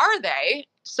 who are they?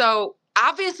 So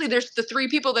obviously there's the 3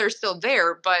 people that are still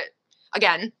there, but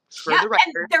again, for the record.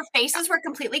 And their faces were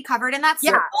completely covered in that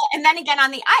circle. Yeah. And then again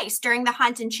on the ice during the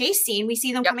hunt and chase scene, we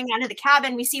see them coming out of the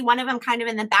cabin. We see one of them kind of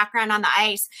in the background on the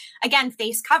ice, again,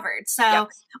 face covered. So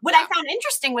what I found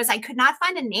interesting was I could not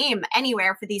find a name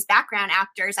anywhere for these background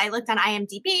actors. I looked on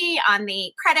IMDb, on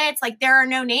the credits, like there are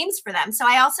no names for them. So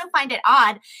I also find it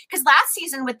odd because last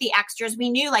season with the extras, we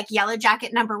knew like Yellow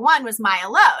Jacket #1 was Maya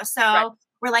Lowe. So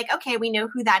we're like, okay, we know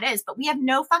who that is, but we have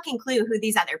no fucking clue who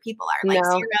these other people are. Like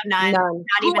none.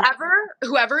 Not even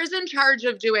whoever is in charge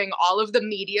of doing all of the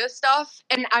media stuff.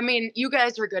 And I mean, you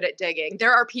guys are good at digging.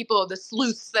 There are people, the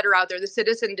sleuths that are out there, the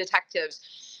citizen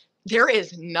detectives. There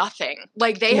is nothing.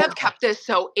 Like they have kept this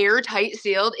so airtight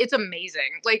sealed. It's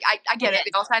amazing. Like I get it.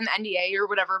 They all signed the NDA or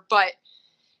whatever, but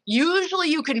usually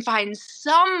you can find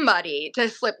somebody to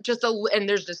slip and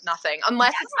there's just nothing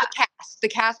unless it's the cast. The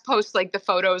cast posts like the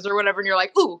photos or whatever, and you're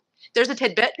like, ooh, there's a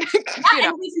tidbit. Yeah,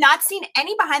 and we've not seen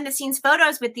any behind the scenes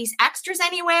photos with these extras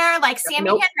anywhere. Like Sammy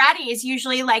Hanratty is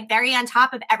usually like very on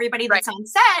top of everybody that's on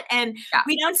set, and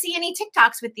we don't see any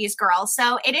TikToks with these girls.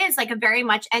 So it is like a very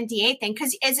much NDA thing,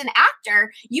 because as an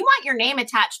actor, you want your name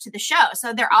attached to the show.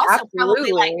 So they're also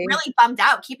probably like really bummed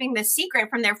out keeping this secret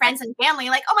from their friends and family.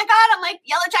 Like, oh my God, I'm like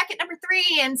Yellowjacket number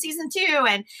 3 in season 2,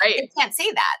 and they can't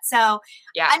say that. So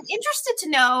I'm interested to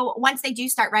know, once they do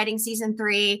start writing season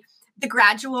 3, the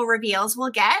gradual reveals we'll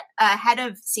get ahead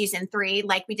of season 3,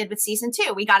 like we did with season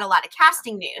 2. We got a lot of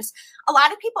casting news. A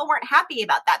lot of people weren't happy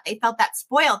about that. They felt that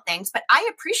spoiled things, but I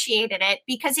appreciated it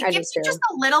because it gives you just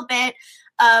a little bit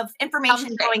of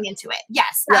information going into it.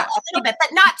 Yes, a little bit, but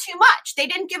not too much. They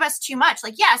didn't give us too much.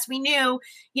 Like, yes, we knew,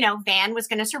 Van was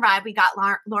going to survive. We got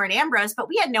Lauren Ambrose, but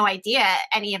we had no idea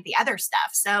any of the other stuff.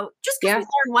 So just because we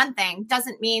learn one thing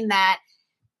doesn't mean that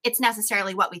it's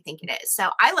necessarily what we think it is. So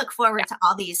I look forward to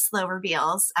all these slow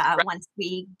reveals once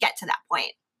we get to that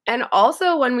point. And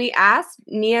also, when we asked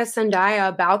Nia Sandaya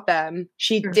about them,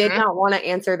 she did not want to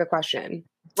answer the question.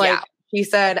 Like, she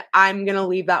said, I'm going to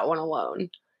leave that one alone.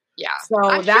 Yeah.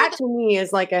 So that to me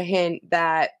is like a hint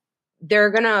that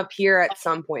they're going to appear at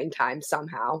some point in time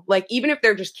somehow. Like, even if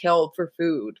they're just killed for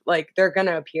food, like, they're going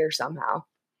to appear somehow.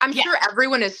 I'm sure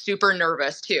everyone is super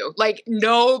nervous too. Like,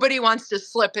 nobody wants to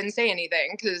slip and say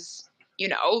anything because,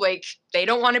 like, they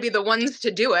don't want to be the ones to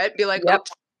do it. Be like,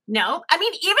 oops. No, I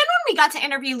mean, even when we got to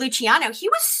interview Luciano, he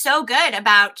was so good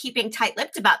about keeping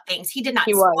tight-lipped about things. He did not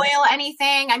spoil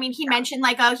anything. I mean, he mentioned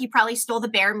like, oh, he probably stole the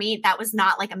bear meat. That was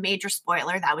not like a major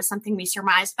spoiler. That was something we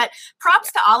surmised. But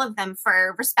props to all of them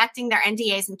for respecting their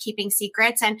NDAs and keeping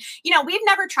secrets. And, we've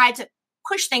never tried to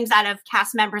push things out of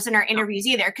cast members in our interviews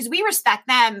either, because we respect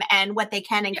them and what they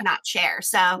can and cannot share.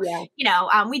 So,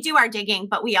 we do our digging,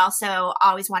 but we also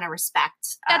always want to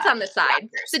respect. That's on the side.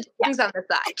 The digging's on the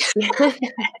side.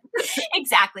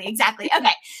 Exactly.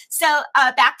 Okay. So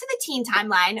back to the teen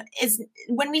timeline is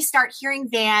when we start hearing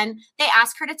Van, they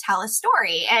ask her to tell a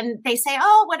story and they say,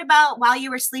 oh, what about While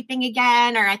You Were Sleeping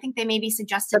Again? Or I think they maybe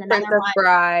suggested another one.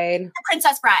 Bride. The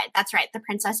Princess Bride. That's right. The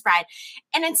Princess Bride.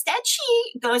 And instead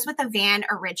she goes with a Van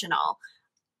original.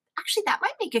 Actually, that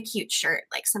might make a cute shirt,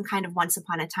 like some kind of Once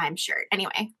Upon a Time shirt.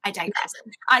 Anyway, I digress.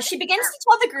 She begins to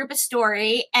tell the group a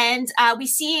story, and we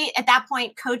see at that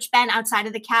point Coach Ben outside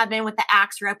of the cabin with the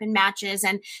axe, rope, and matches.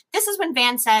 And this is when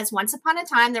Van says, once upon a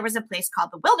time, there was a place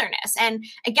called the Wilderness. And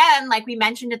again, like we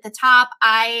mentioned at the top,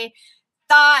 I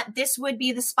thought this would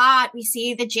be the spot. We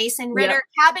see the Jason Ritter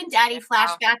cabin daddy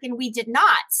flashback, and we did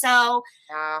not. So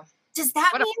does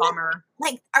that mean that,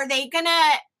 like, are they going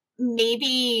to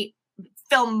maybe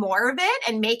film more of it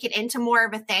and make it into more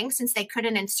of a thing since they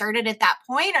couldn't insert it at that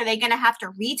point? Are they going to have to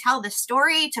retell the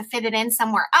story to fit it in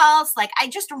somewhere else? Like, I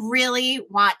just really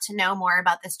want to know more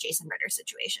about this Jason Ritter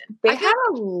situation. They had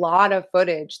a lot of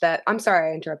footage that, I'm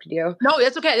sorry I interrupted you. No,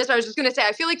 that's okay. That's what I was just going to say.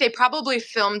 I feel like they probably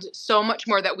filmed so much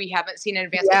more that we haven't seen in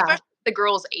advance, especially the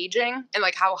girls aging and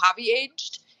like how Javi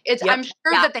aged. I'm sure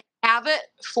that they have it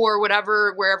for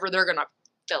wherever they're going to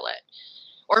fill it.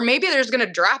 Or maybe they're just going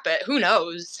to drop it. Who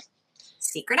knows?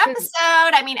 Secret episode.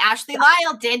 I mean, Ashley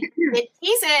Lyle did tease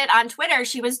it on Twitter.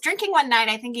 She was drinking one night,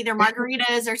 I think either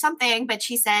margaritas or something, but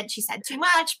she said too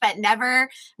much, but never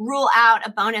rule out a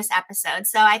bonus episode.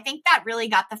 So I think that really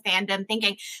got the fandom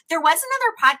thinking. There was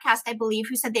another podcast, I believe,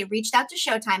 who said they reached out to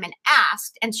Showtime and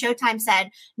asked, and Showtime said,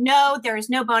 no, there is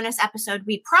no bonus episode,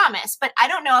 we promise. But I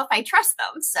don't know if I trust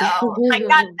them. So like,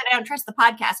 not that I don't trust the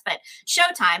podcast, but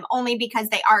Showtime, only because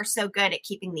they are so good at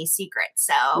keeping these secrets.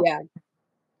 So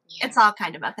it's all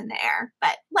kind of up in the air,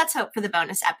 but let's hope for the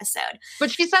bonus episode.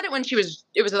 But she said it when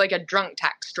it was like a drunk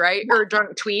text, right? Or a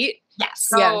drunk tweet. Yes.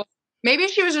 So maybe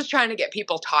she was just trying to get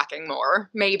people talking more.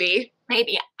 Maybe. I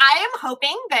am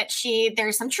hoping that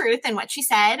there's some truth in what she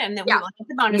said and that we will get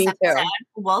the bonus episode.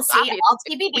 We'll see. All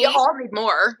TBD. We all need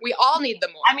more. We all need the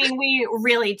more. I mean, we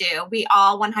really do. We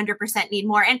all 100% need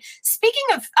more. And speaking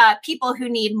of people who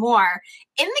need more,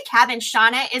 in the cabin,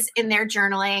 Shauna is in there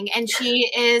journaling and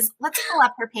she is, let's pull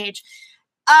up her page,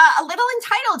 a little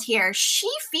entitled here. She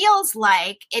feels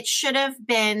like it should have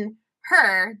been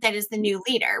her that is the new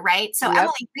leader, right? So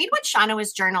Emily, read what Shauna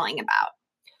was journaling about.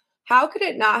 How could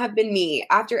it not have been me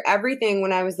after everything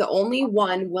when I was the only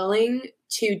one willing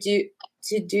to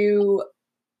do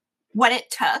what it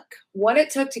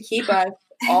took to keep us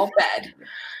all fed?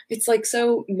 It's like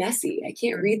so messy. I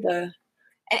can't read the.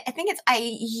 I think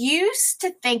I used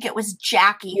to think it was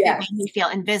Jackie who Yes. made me feel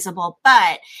invisible,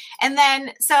 and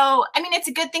then, so, I mean, it's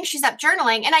a good thing she's up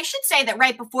journaling. And I should say that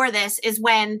right before this is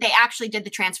when they actually did the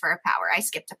transfer of power. I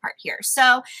skipped a part here.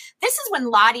 So this is when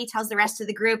Lottie tells the rest of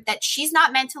the group that she's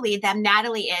not meant to lead them.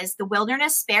 Natalie is. The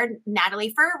wilderness spared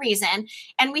Natalie for a reason.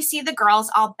 And we see the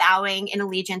girls all bowing in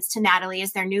allegiance to Natalie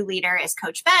as their new leader, as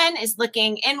Coach Ben is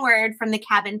looking inward from the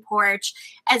cabin porch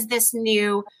as this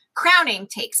new crowning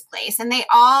takes place. And they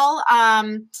all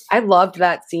I loved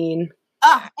that scene.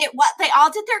 They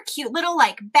all did their cute little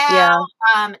like bow.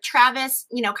 Yeah. Travis,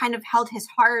 kind of held his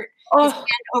hand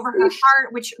over her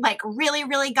heart, which like really,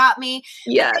 really got me.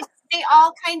 Yes. They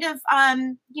all kind of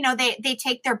they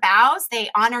take their bows,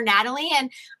 they honor Natalie,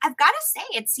 and I've got to say,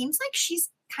 it seems like she's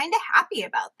kind of happy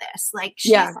about this. Like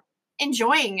she's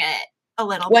enjoying it a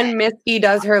little bit. When Misty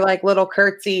does her like little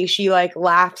curtsy, she like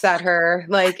laughs at her,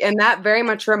 like, and that very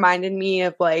much reminded me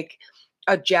of like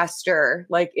a jester,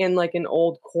 like in like an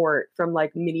old court from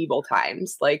like medieval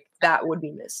times. Like that would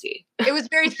be Misty. It was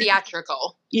very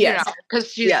theatrical. Yes.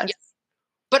 Because she's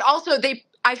but also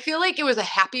I feel like it was a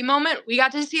happy moment. We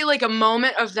got to see like a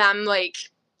moment of them like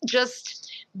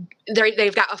just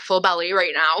they've got a full belly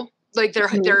right now. Like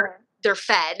they're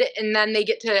fed, and then they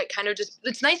get to kind of just,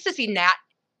 it's nice to see Nat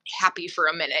happy for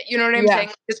a minute. You know what I'm saying?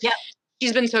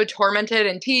 She's been so tormented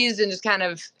and teased and just kind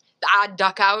of the odd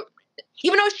duck out.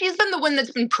 Even though she's been the one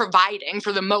that's been providing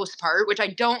for the most part, which I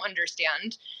don't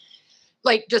understand,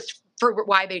 like just for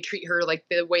why they treat her like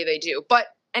the way they do. But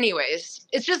anyways,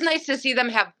 it's just nice to see them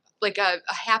have like a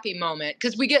happy moment,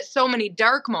 because we get so many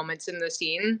dark moments in the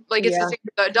scene. Like it's the same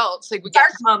with the adults. Like we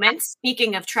dark moments.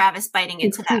 Speaking of Travis biting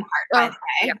into that heart, by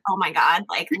the way, oh my God,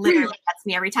 like literally that's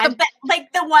me every time. But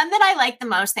like the one that I liked the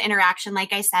most, the interaction,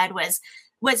 like I said,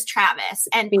 was Travis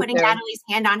and putting Natalie's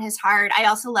hand on his heart. I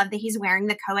also love that he's wearing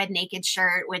the co-ed naked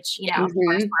shirt, which, of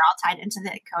course, we're all tied into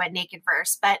the co-ed naked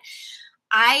verse. But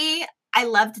I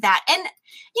loved that. And,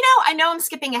 I know I'm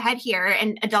skipping ahead here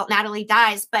and adult Natalie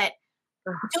dies, but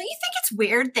don't you think it's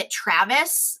weird that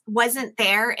Travis wasn't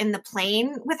there in the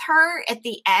plane with her at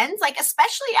the end? Like,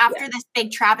 especially after this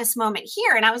big Travis moment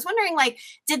here. And I was wondering, like,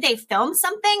 did they film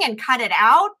something and cut it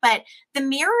out? But the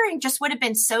mirroring just would have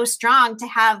been so strong to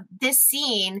have this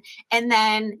scene and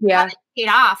then have it paid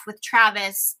off with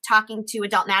Travis talking to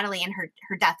adult Natalie in her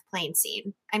death plane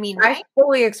scene. I mean, right? I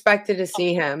fully expected to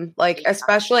see him, like,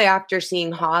 especially after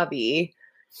seeing Javi.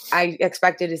 I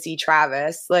expected to see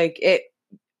Travis. Like,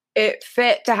 it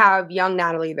fit to have young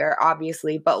Natalie there,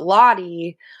 obviously, but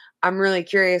Lottie, I'm really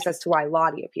curious as to why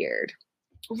Lottie appeared.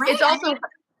 Right.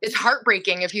 It's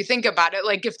heartbreaking if you think about it.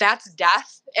 Like if that's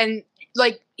death, and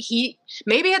like he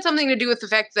maybe had something to do with the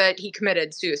fact that he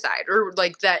committed suicide, or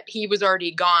like that he was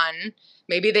already gone.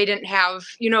 Maybe they didn't have,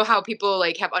 how people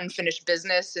like have unfinished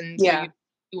business and so you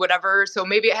do whatever. So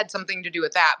maybe it had something to do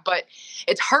with that. But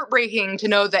it's heartbreaking to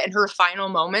know that in her final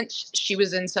moments, she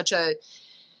was in such a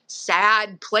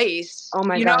sad place. Oh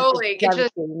my God. Like it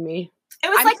just me. It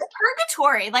was like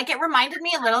purgatory. Like it reminded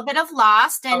me a little bit of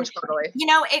Lost. And, totally.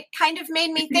 It kind of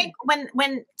made me think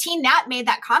when Teen Nat made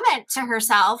that comment to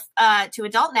herself, to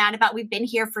adult Nat about we've been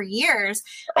here for years.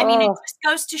 I mean, it just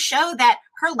goes to show that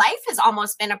her life has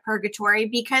almost been a purgatory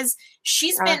because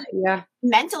she's been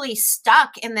mentally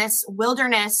stuck in this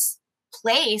wilderness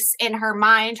place in her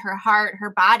mind, her heart, her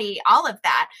body, all of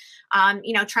that.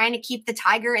 Trying to keep the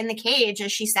tiger in the cage,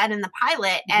 as she said in the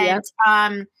pilot. And,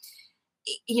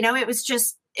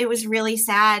 it was really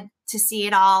sad to see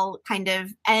it all kind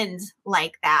of end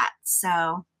like that.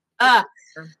 So,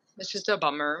 it's just a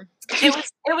bummer. It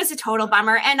was a total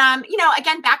bummer. And,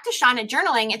 again, back to Shauna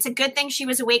journaling. It's a good thing she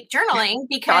was awake journaling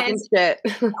because,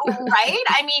 right?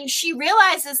 I mean, she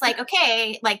realizes like,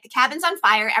 okay, like the cabin's on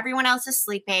fire. Everyone else is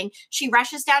sleeping. She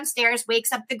rushes downstairs,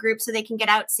 wakes up the group so they can get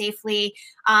out safely.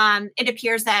 It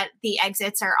appears that the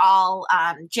exits are all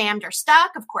jammed or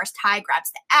stuck. Of course, Ty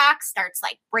grabs the axe, starts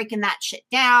like breaking that shit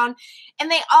down, and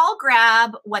they all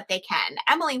grab what they can.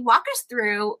 Emily, walk us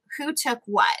through who took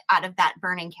what out of that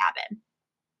burning cabin.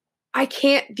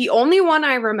 The only one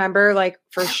I remember, like,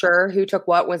 for sure who took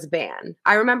what was Van.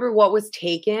 I remember what was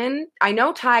taken. I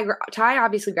know Ty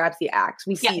obviously grabs the axe.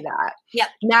 We see that. Yep.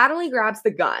 Natalie grabs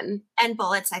the gun. And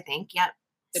bullets, I think. Yep.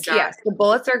 Yes, the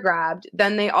bullets are grabbed.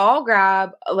 Then they all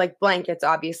grab, like, blankets,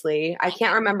 obviously. I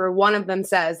can't remember. One of them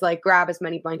says, like, grab as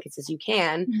many blankets as you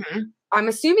can. Mm-hmm. I'm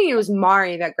assuming it was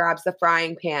Mari that grabs the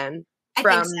frying pan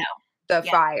from the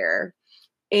fire.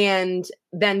 And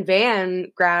then Van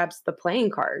grabs the playing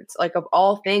cards, like of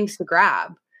all things to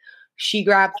grab. she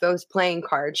grabs those playing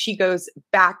cards. She goes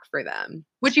back for them.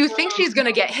 Which you think she's going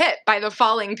to get hit by the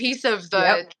falling piece of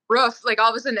the roof. Like, all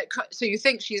of a sudden, so you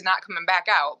think she's not coming back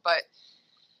out. But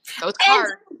those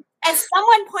cards. As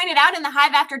someone pointed out in the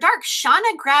Hive After Dark,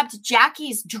 Shauna grabbed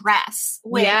Jackie's dress.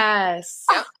 Yes.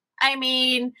 I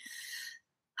mean.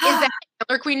 Is that a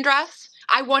Killer Queen dress?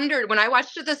 I wondered when I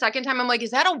watched it the second time, I'm like,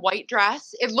 is that a white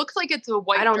dress? It looks like it's a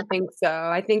white dress. I don't think so.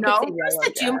 I think it's a yellow dress.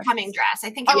 It's the Doomcoming dress.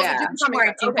 I think it was a Doomcoming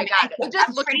dress. Okay, got it. It just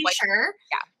I'm pretty sure.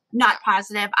 Yeah. Not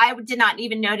positive. I did not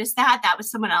even notice that. That was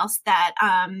someone else that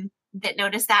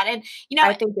noticed that. And,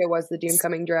 I think it was the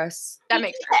Doomcoming dress. That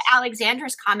makes sense.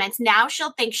 Alexandra's comments. Now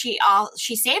she'll think she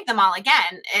saved them all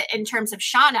again in terms of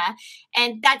Shauna.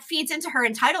 And that feeds into her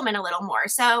entitlement a little more.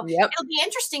 So it'll be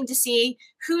interesting to see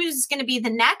who's going to be the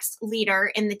next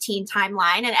leader in the teen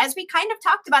timeline. And as we kind of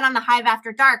talked about on the Hive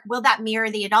After Dark, will that mirror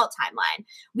the adult timeline?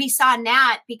 We saw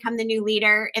Nat become the new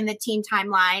leader in the teen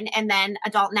timeline, and then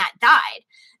adult Nat died.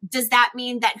 Does that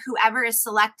mean that whoever is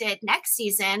selected next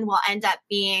season will end up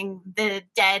being the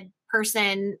dead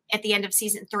person at the end of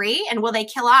season 3? And will they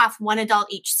kill off one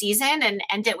adult each season and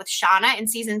end it with Shauna in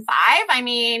season 5? I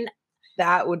mean,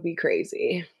 that would be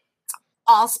crazy.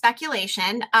 All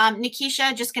speculation.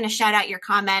 Nikisha, just going to shout out your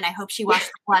comment. I hope she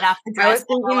washed the blood off the dress. I was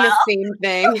thinking the same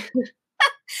thing.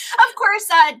 Of course,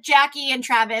 Jackie and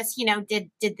Travis,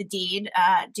 did the deed,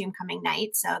 Doomcoming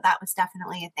night. So that was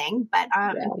definitely a thing. But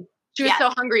she was so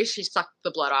hungry, she sucked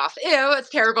the blood off. Ew, it's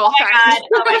terrible. Oh my God.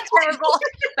 That's terrible.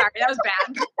 Sorry, that was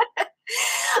bad.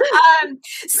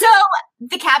 So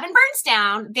the cabin burns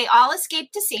down. They all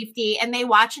escape to safety, and they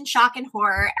watch in shock and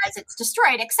horror as it's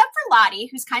destroyed, except for Lottie,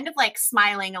 who's kind of like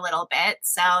smiling a little bit.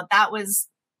 So that was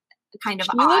kind of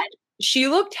odd. She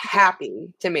looked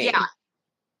happy to me. Yeah.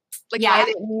 And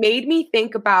it made me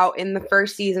think about in the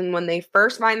first season when they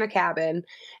first find the cabin,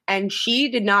 and she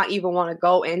did not even want to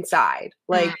go inside.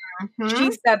 Like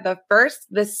she said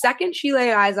the second she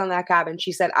laid eyes on that cabin,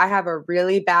 she said, I have a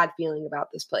really bad feeling about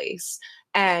this place.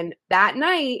 And that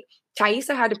night,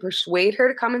 Taissa had to persuade her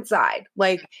to come inside.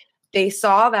 Like, they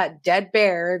saw that dead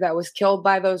bear that was killed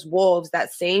by those wolves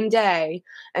that same day.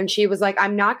 And she was like,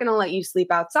 I'm not going to let you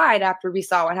sleep outside after we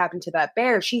saw what happened to that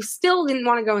bear. She still didn't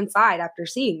want to go inside after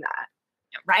seeing that.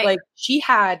 Right. Like, she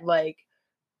had, like,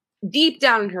 deep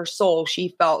down in her soul,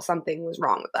 she felt something was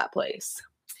wrong with that place.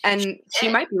 And she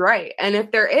might be right. And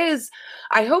if there is,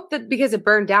 I hope that because it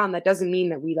burned down, that doesn't mean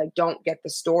that we, like, don't get the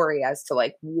story as to,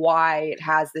 like, why it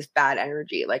has this bad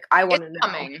energy. Like, I want to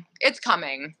know. It's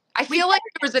coming. I feel like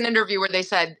there was an interview where they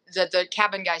said that the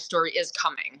cabin guy story is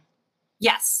coming.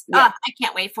 Yes. I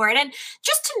can't wait for it. And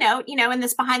just to note, in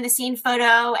this behind the scene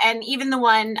photo and even the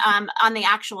one on the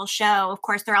actual show, of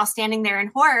course, they're all standing there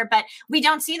in horror, but we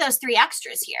don't see those 3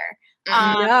 extras here.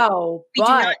 No, we do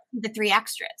not see the 3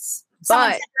 extras.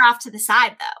 Someone said they're off to the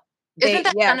side, though. Isn't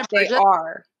that they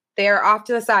are. They are off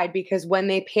to the side because when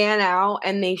they pan out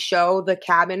and they show the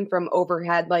cabin from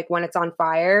overhead, like when it's on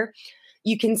fire,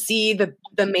 you can see the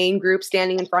main group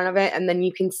standing in front of it, and then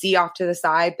you can see off to the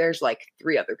side there's like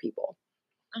 3 other people.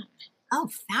 Oh,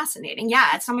 fascinating.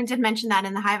 Yeah, someone did mention that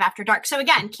in the Hive After Dark. So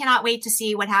again, cannot wait to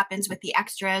see what happens with the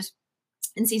extras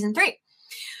in season 3.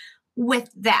 With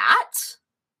that,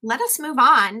 let us move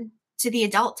on to the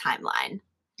adult timeline.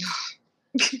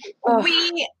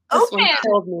 We open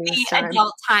the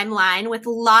adult timeline with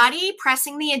Lottie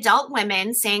pressing the adult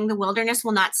women, saying the wilderness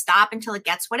will not stop until it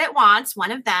gets what it wants,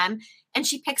 one of them, and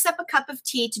she picks up a cup of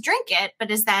tea to drink it,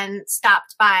 but is then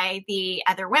stopped by the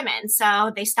other women.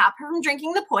 So they stop her from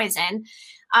drinking the poison.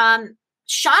 Shauna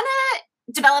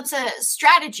develops a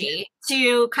strategy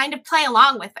to kind of play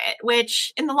along with it,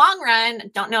 which in the long run,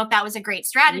 don't know if that was a great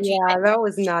strategy. Yeah, that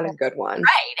was not a good one.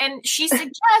 Right. And she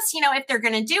suggests, if they're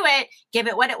going to do it, give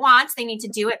it what it wants. They need to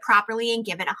do it properly and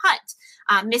give it a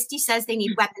hunt. Misty says they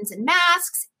need weapons and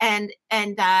masks and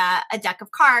a deck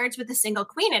of cards with a single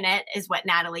queen in it is what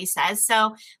Natalie says.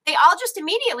 So they all just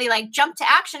immediately jump to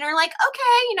action and are like,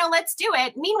 okay, let's do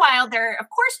it. Meanwhile, they're of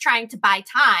course trying to buy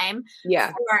time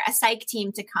for a psych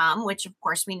team to come, which of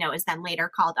course we know is then later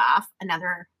called off.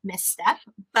 Another misstep.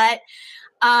 But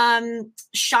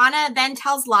Shauna then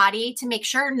tells Lottie to make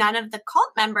sure none of the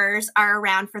cult members are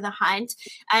around for the hunt.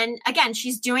 And again,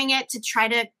 she's doing it to try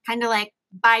to kind of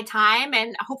buy time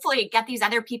and hopefully get these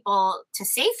other people to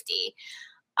safety.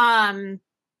 And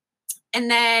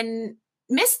then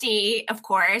Misty, of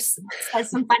course,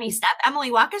 says some funny stuff.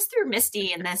 Emily, walk us through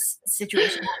Misty in this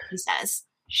situation, what she says.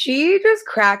 She just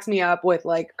cracks me up with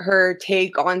her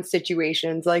take on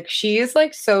situations. She is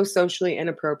so socially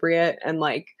inappropriate and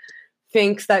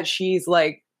thinks that she's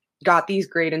got these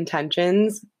great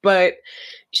intentions, but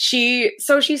she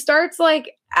starts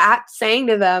like saying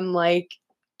to them, like,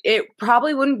 it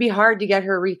probably wouldn't be hard to get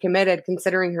her recommitted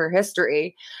considering her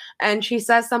history. And she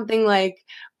says something like,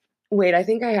 wait, I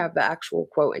think I have the actual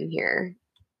quote in here.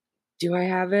 Do I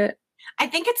have it? I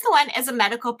think it's the one, as a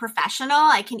medical professional,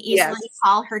 I can easily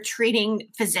call her treating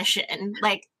physician,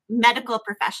 like medical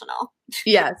professional.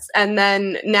 Yes. And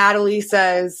then Natalie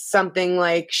says something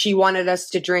like she wanted us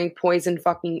to drink poison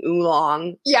fucking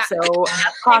oolong. Yeah. So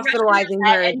hospitalizing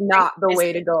her is not the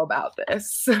way to go about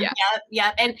this. Yeah.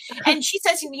 Yep. And she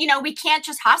says, you know, we can't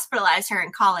just hospitalize her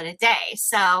and call it a day.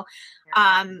 So,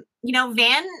 you know,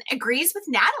 Van agrees with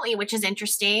Natalie, which is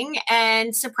interesting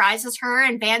and surprises her.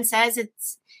 And Van says it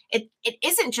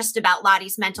isn't just about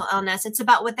Lottie's mental illness. It's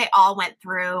about what they all went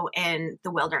through in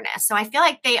the wilderness. So I feel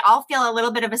like they all feel a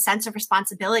little bit of a sense of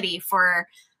responsibility for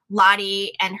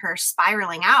Lottie and her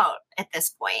spiraling out at this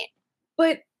point.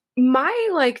 But my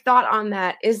like thought on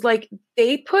that is like,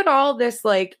 they put all this,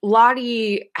 like,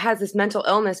 Lottie has this mental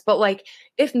illness, but like,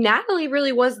 if Natalie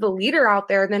really was the leader out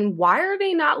there, then why are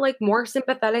they not like more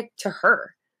sympathetic to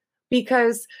her?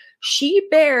 Because she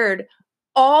bared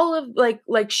all of like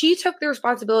she took the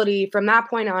responsibility from that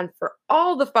point on for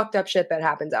all the fucked up shit that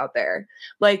happens out there.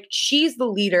 Like, she's the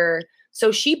leader,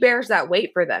 so she bears that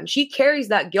weight for them. She carries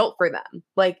that guilt for them.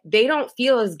 Like, they don't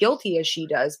feel as guilty as she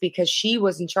does because she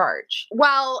was in charge.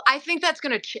 Well, I think that's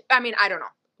going to I mean, I don't know.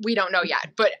 We don't know yet,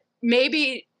 but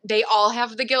maybe they all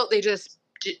have the guilt.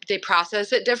 They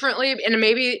process it differently, and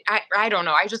maybe I don't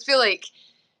know. I just feel like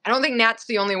I don't think Nat's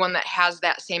the only one that has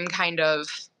that same kind of,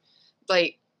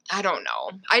 like, I don't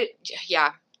know.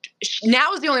 Nat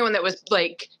was the only one that was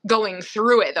like going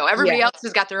through it, though. Everybody else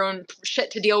has got their own shit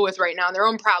to deal with right now, and their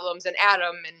own problems, and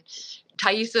Adam and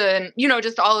Thaisa and, you know,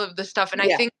 just all of the stuff. And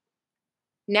I think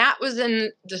Nat was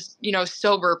in this, you know,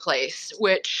 sober place,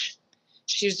 which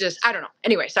she's just, I don't know.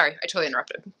 Anyway, sorry, I totally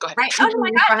interrupted. Go ahead. Right. Oh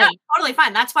my God, no, totally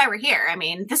fine. That's why we're here. I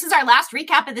mean, this is our last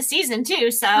recap of the season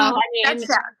too. So I mean,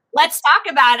 let's talk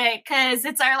about it because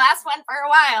it's our last one for a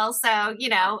while. So, you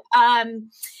know,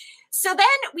 so then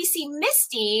we see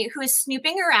Misty, who is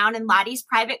snooping around in Lottie's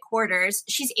private quarters.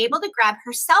 She's able to grab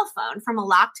her cell phone from a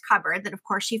locked cupboard that, of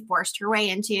course, she forced her way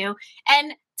into.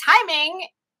 And timing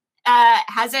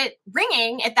has it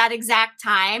ringing at that exact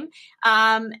time.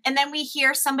 And then we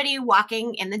hear somebody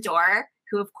walking in the door,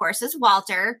 who, of course, is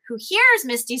Walter, who hears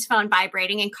Misty's phone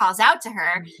vibrating and calls out to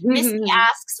her. Misty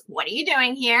asks, "What are you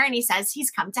doing here?" And he says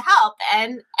he's come to help.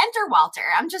 And enter Walter.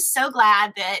 I'm just so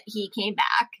glad that he came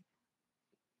back.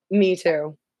 Me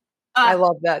too. I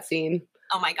love that scene.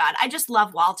 Oh my God. I just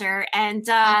love Walter. And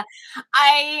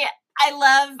I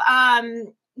love,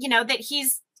 you know, that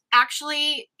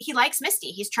he likes Misty.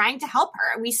 He's trying to help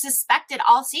her. We suspected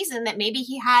all season that maybe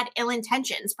he had ill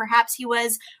intentions. Perhaps he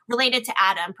was related to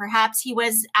Adam. Perhaps he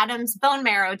was Adam's bone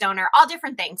marrow donor, all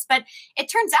different things. But it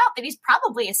turns out that he's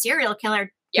probably a serial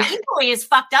killer. Equally as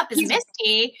fucked up as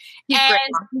Misty, and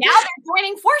now they're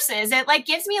joining forces. It like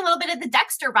gives me a little bit of the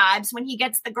Dexter vibes when he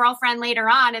gets the girlfriend later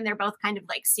on, and they're both kind of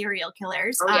like serial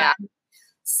killers.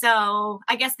 So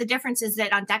I guess the difference is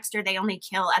that on Dexter they only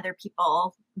kill other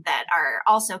people that are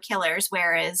also killers,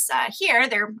 whereas here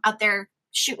they're out there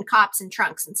shooting cops in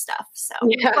trunks and stuff. So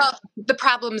well, the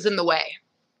problem's in the way.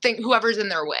 Think whoever's in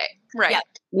their way, right?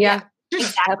 Yeah.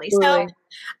 Exactly. Absolutely. So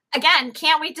again,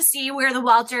 can't wait to see where the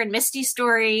Walter and Misty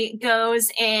story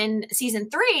goes in season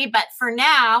 3. But for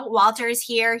now, Walter is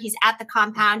here. He's at the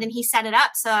compound and he set it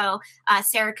up. So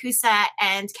Sarah Kusa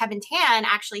and Kevin Tan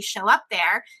actually show up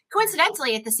there,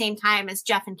 coincidentally at the same time as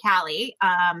Jeff and Callie,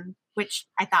 which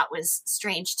I thought was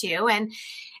strange too. And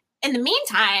in the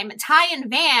meantime, Ty and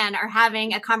Van are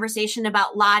having a conversation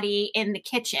about Lottie in the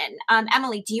kitchen.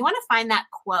 Emily, do you want to find that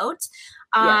quote?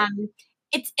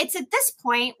 It's at this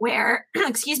point where,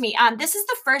 excuse me, this is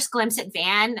the first glimpse at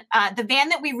Van, the Van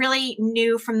that we really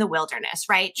knew from the wilderness,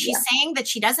 right? She's saying that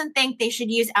she doesn't think they should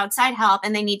use outside help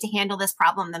and they need to handle this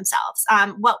problem themselves.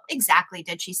 What exactly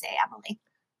did she say, Emily?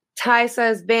 Ty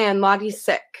says, "Van, Lottie's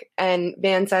sick." And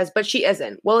Van says, "But she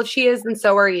isn't." "Well, if she is, then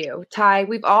so are you. Ty,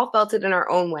 we've all felt it in our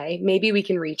own way. Maybe we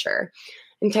can reach her."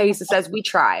 And Thaisa says, "We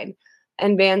tried."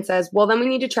 And Van says, "Well, then we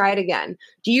need to try it again.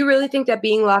 Do you really think that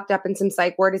being locked up in some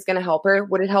psych ward is going to help her?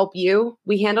 Would it help you?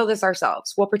 We handle this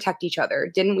ourselves. We'll protect each other.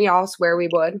 Didn't we all swear we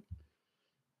would?"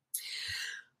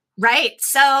 Right.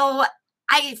 So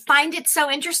I find it so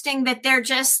interesting that they're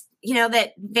just, you know,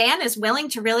 that Van is willing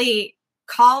to really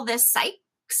call this psych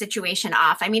situation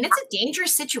off. I mean, it's a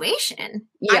dangerous situation.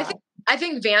 Yeah. I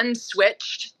think Van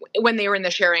switched when they were in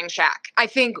the sharing shack. I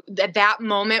think that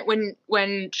moment when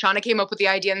Shauna came up with the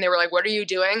idea and they were like, what are you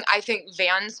doing? I think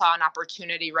Van saw an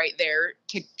opportunity right there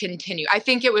to continue. I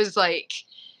think it was like,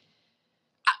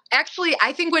 actually,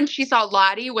 I think when she saw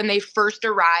Lottie, when they first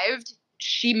arrived,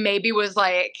 she maybe was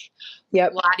like,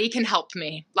 Yep. Lottie can help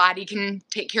me. Lottie can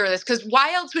take care of this. Because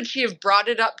why else would she have brought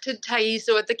it up to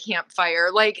Taiso at the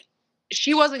campfire? Like,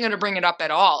 she wasn't going to bring it up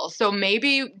at all. So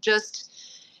maybe just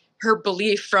her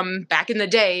belief from back in the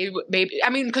day, maybe, I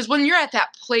mean, because when you're at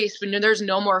that place, when there's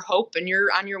no more hope and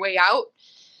you're on your way out,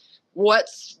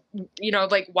 what's, you know,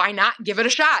 like, why not give it a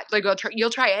shot? Like, you'll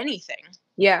try anything.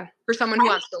 Yeah. For someone who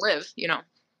wants to live, you know.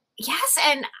 Yes,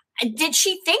 and did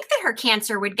she think that her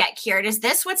cancer would get cured? Is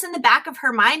this what's in the back of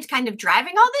her mind kind of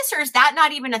driving all this, or is that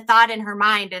not even a thought in her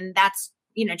mind and that's,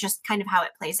 you know, just kind of how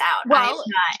it plays out? Well,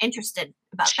 I'm interested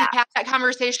about she had that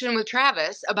conversation with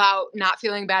Travis about not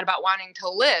feeling bad about wanting to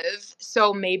live.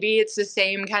 So maybe it's the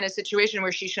same kind of situation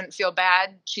where she shouldn't feel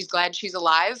bad. She's glad she's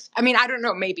alive. I mean, I don't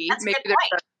know. Maybe. That's maybe a good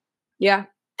point. Yeah.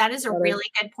 That is a really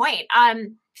good point.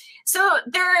 So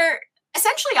they're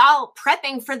essentially all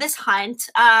prepping for this hunt.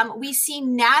 We see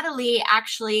Natalie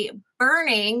actually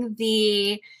burning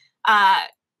the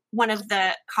one of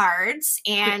the cards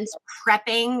and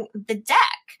prepping the deck.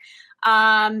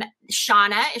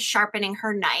 Shauna is sharpening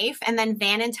her knife, and then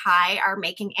Van and Ty are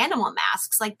making animal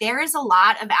masks. Like, there is a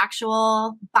lot of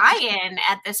actual buy-in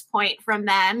at this point from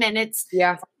them, and it's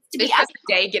to be every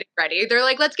day getting ready. They're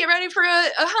like, let's get ready for a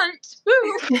hunt.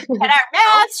 Woo. Get our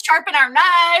masks, sharpen our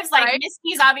knives. Like, Right.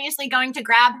 Misty's obviously going to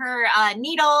grab her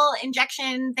needle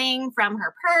injection thing from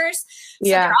her purse. So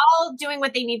they're all doing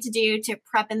what they need to do to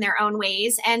prep in their own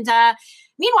ways. And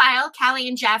meanwhile, Callie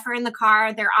and Jeff are in the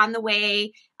car. They're on the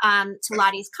way to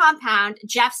Lottie's compound.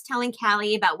 Jeff's telling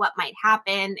Callie about what might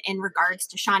happen in regards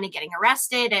to Shauna getting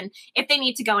arrested and if they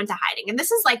need to go into hiding. And this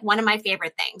is like one of my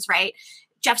favorite things, right?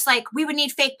 Jeff's like, we would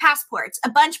need fake passports, a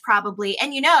bunch probably.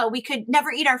 And, you know, we could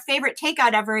never eat our favorite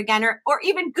takeout ever again or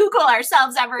even Google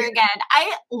ourselves ever again.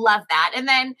 I love that. And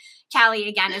then Callie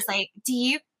again is like, do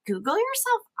you Google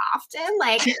yourself often?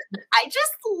 Like, I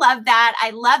just love that. I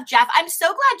love Jeff. I'm so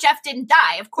glad Jeff didn't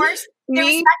die. Of course, there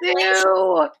was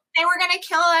speculation they were going to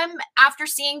kill him after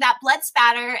seeing that blood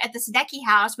spatter at the Sadecki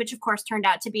house, which of course turned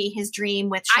out to be his dream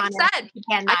with Shauna.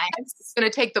 I was going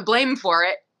to take the blame for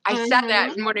it. I said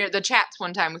that in one of the chats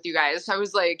one time with you guys. I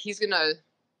was like, he's going to,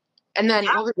 and then,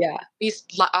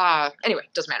 anyway,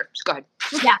 doesn't matter. Just go ahead.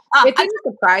 Yeah. It didn't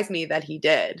surprise me that he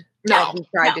did. No. He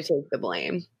tried to take the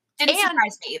blame. Didn't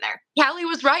surprise me either. Callie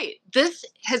was right. This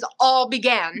has all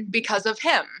began because of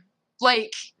him.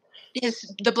 Like,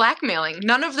 the blackmailing.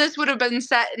 None of this would have been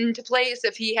set into place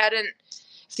if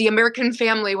the American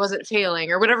family wasn't failing,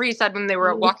 or whatever he said when they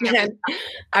were walking up.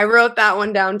 I wrote that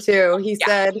one down too. He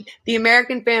said, the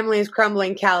American family is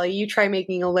crumbling, Callie. You try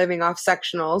making a living off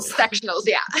sectionals. Sectionals,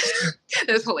 yeah.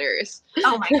 That was hilarious.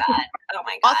 Oh my God. Oh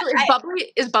my God. Also,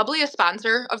 is Bubbly a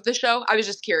sponsor of the show? I was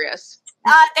just curious.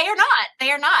 They are not.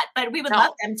 They are not, but we would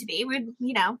love them to be. We'd,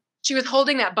 you know. She was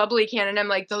holding that bubbly can, and I'm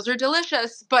like, those are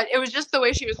delicious. But it was just the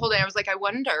way she was holding it. I was like, I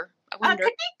wonder. Could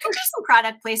be some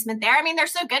product placement there. I mean, they're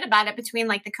so good about it between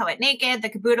like the Coet Naked, the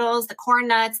Caboodles, the Corn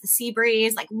Nuts, the Sea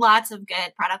Breeze, like lots of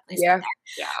good product placement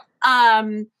there.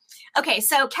 Yeah. Okay,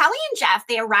 so Callie and Jeff,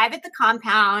 they arrive at the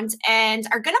compound and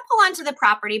are going to pull onto the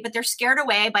property, but they're scared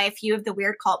away by a few of the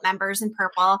weird cult members in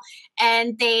purple,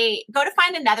 and they go to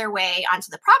find another way onto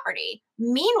the property.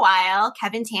 Meanwhile,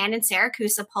 Kevin Tan and Sarah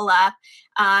Kusa pull up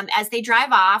as they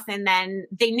drive off, and then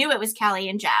they knew it was Callie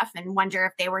and Jeff and wonder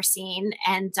if they were seen,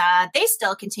 and they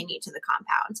still continue to the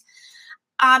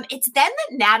compound. It's then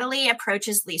that Natalie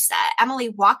approaches Lisa. Emily,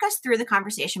 walk us through the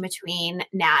conversation between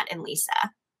Nat and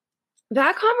Lisa.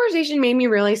 That conversation made me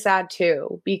really sad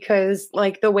too, because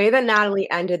like the way that Natalie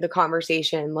ended the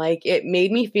conversation, like it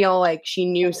made me feel like she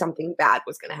knew something bad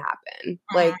was going to happen.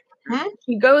 Like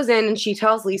she goes in and she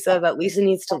tells Lisa that Lisa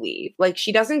needs to leave. Like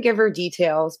she doesn't give her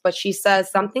details, but she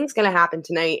says something's going to happen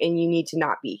tonight and you need to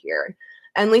not be here.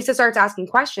 And Lisa starts asking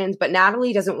questions, but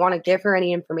Natalie doesn't want to give her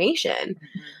any information.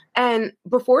 And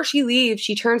before she leaves,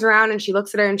 she turns around and she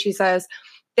looks at her and she says,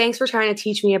 "Thanks for trying to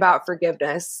teach me about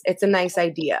forgiveness. It's a nice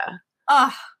idea."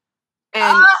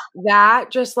 And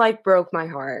that just like broke my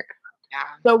heart. Yeah.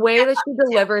 The way that she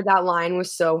delivered that line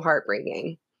was so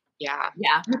heartbreaking. Yeah.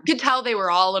 You could tell they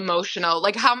were all emotional.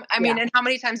 Like and how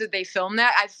many times did they film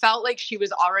that? I felt like she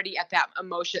was already at that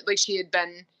emotion. Like she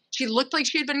looked like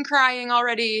she had been crying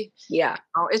already. Yeah.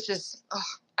 Oh, it's just,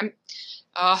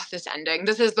 this ending.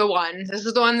 This is the one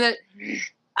that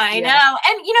I know.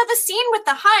 And, the scene with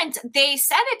the hunt, they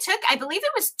said it took, I believe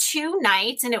it was 2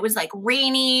 nights, and it was like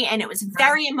rainy, and it was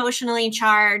very emotionally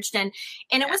charged, and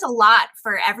it was a lot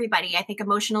for everybody, I think,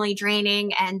 emotionally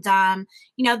draining. And,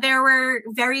 there were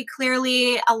very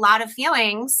clearly a lot of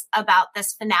feelings about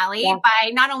this finale by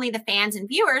not only the fans and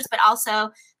viewers, but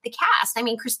also the cast. I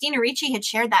mean, Christina Ricci had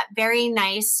shared that very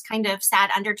nice kind of sad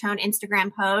undertone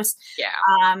Instagram post,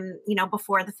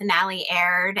 before the finale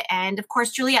aired. And of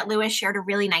course, Juliette Lewis shared a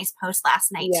really nice post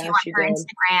last night too on her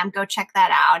Instagram. Go check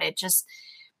that out. It's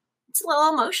a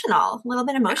little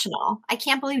bit emotional. I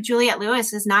can't believe Juliette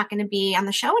Lewis is not going to be on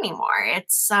the show anymore.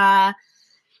 It's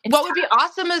what would be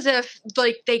awesome is if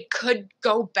they could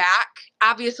go back.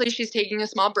 Obviously she's taking a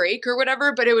small break or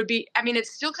whatever, but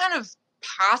it's still kind of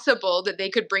possible that they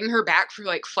could bring her back for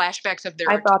flashbacks of their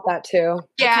I thought that too.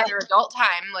 Yeah, their adult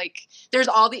time. There's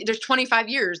there's 25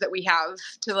 years that we have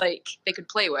to they could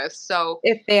play with. So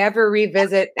if they ever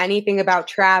revisit anything about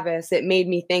Travis, it made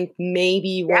me think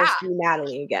maybe we'll see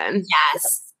Natalie again.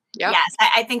 Yes. Yep.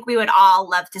 Yes, I think we would all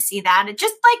love to see that. It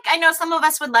just I know some of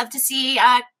us would love to see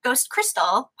Ghost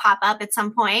Crystal pop up at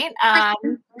some point.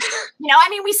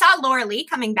 We saw Laura Lee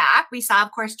coming back. We saw,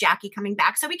 of course, Jackie coming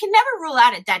back. So we can never rule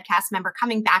out a dead cast member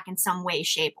coming back in some way,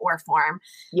 shape, or form.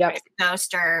 Yep.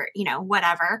 Ghost or,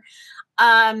 whatever.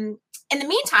 In the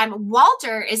meantime,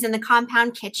 Walter is in the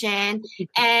compound kitchen,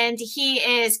 and he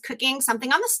is cooking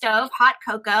something on the stove, hot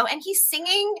cocoa, and he's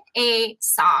singing a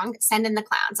song, Send in the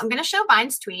Clowns. I'm going to show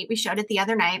Vine's tweet. We showed it the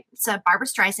other night. It's a Barbra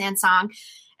Streisand song.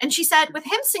 And she said, with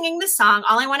him singing this song,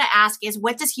 all I want to ask is,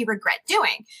 what does he regret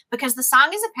doing? Because the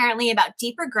song is apparently about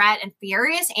deep regret and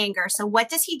furious anger. So what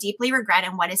does he deeply regret,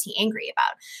 and what is he angry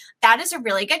about? That is a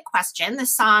really good question. The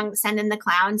song Send in the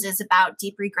Clowns is about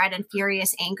deep regret and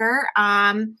furious anger.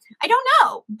 I don't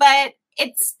know, but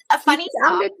it's a funny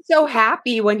song. He sounded so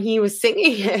happy when he was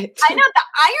singing it. I know, the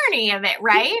irony of it,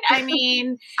 right? I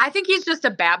mean, I think he's just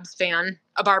a Babs fan,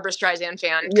 a Barbra Streisand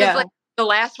fan. Yeah. The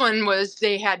last one was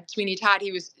they had Sweeney Todd.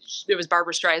 It was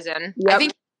Barbra Streisand. Yep. I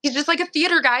think he's just a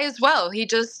theater guy as well. He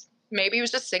was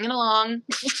just singing along.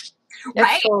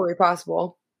 That's totally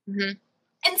possible. Mm-hmm.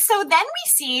 And so then we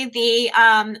see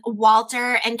the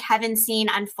Walter and Kevin scene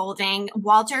unfolding.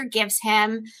 Walter gives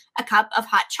him a cup of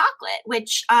hot chocolate,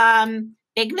 which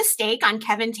big mistake on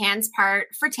Kevin Tan's part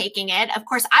for taking it. Of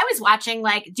course, I was watching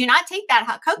do not take that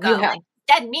hot cocoa. Yeah.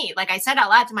 Dead meat. I said out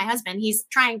loud to my husband, he's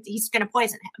going to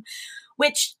poison him,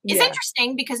 which is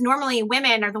interesting because normally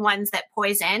women are the ones that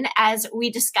poison, as we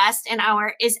discussed in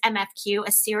our Is MFQ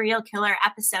a Serial Killer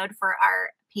episode for our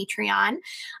Patreon.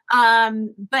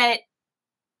 But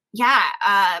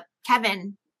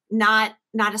Kevin, not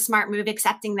a smart move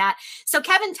accepting that. So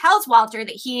Kevin tells Walter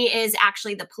that he is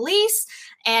actually the police,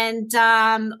 and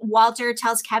Walter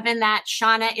tells Kevin that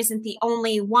Shauna isn't the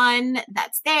only one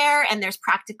that's there, and there's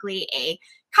practically a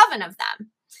coven of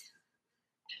them.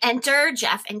 Enter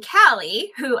Jeff and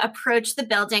Callie, who approach the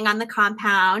building on the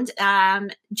compound.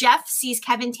 Jeff sees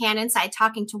Kevin Tan inside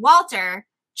talking to Walter.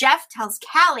 Jeff tells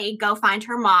Callie, go find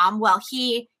her mom while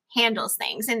he handles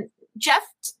things. And Jeff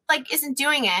isn't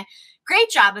doing a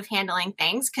great job of handling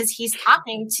things because he's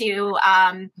talking to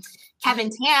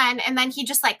Kevin Tan, and then he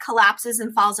just collapses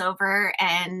and falls over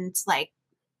and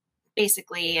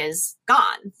basically is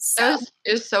gone. So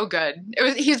it was so good.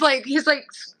 He's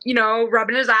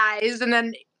rubbing his eyes, and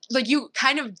then you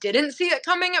kind of didn't see it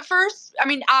coming at first. I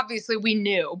mean, obviously we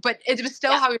knew, but it was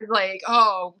still how he was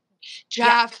oh,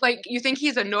 Jeff, you think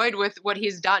he's annoyed with what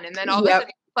he's done, and then all of a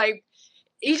sudden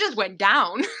he just went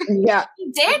down. Yeah.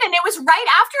 He did. And it was right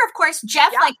after, of course,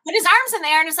 Jeff put his arms in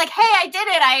there and was like, hey, I did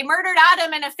it. I murdered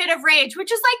Adam in a fit of rage,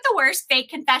 which is the worst fake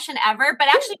confession ever. But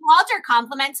actually Walter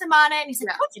compliments him on it. And he's like,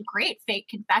 that was a great fake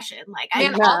confession.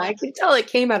 I can tell it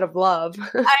came out of love.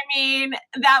 I mean,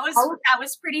 that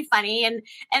was pretty funny. And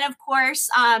of course,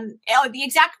 the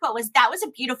exact quote was, that was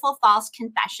a beautiful false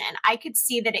confession. I could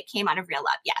see that it came out of real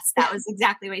love. Yes, that was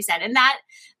exactly what he said. And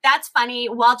that's funny.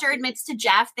 Walter admits to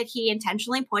Jeff that he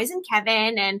intentionally poisoned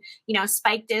Kevin and,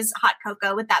 spiked his hot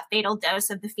cocoa with that fatal dose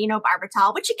of the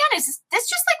phenobarbital, which again is this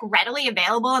just readily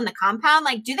available in the compound?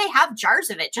 Do they have jars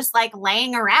of it just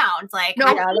laying around? No,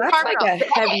 that's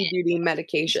a heavy duty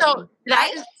medication. So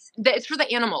it's for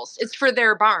the animals. It's for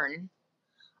their barn.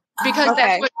 Because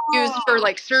that's what's used for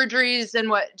surgeries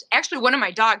and actually one of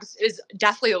my dogs is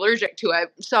deathly allergic to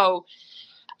it. So,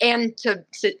 and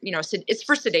it's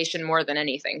for sedation more than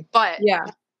anything, but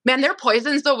man, their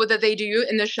poisons though that they do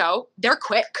in the show, they're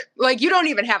quick. You don't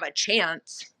even have a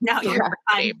chance. No,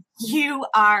 you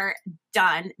are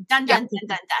done. Done.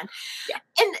 Yeah.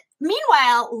 And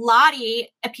meanwhile, Lottie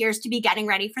appears to be getting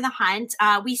ready for the hunt.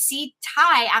 We see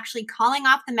Ty actually calling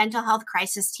off the mental health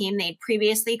crisis team they'd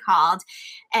previously called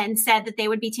and said that they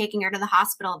would be taking her to the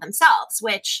hospital themselves,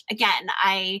 which, again,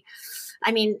 I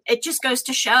mean, it just goes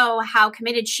to show how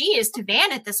committed she is to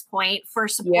Van at this point for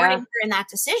supporting her in that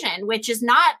decision, which is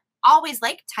not always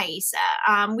like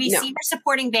Taissa. We see her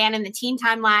supporting Van in the teen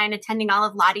timeline, attending all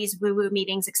of Lottie's woo-woo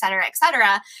meetings, et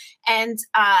cetera, and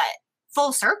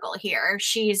full circle here.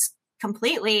 She's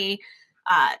completely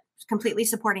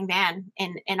supporting Van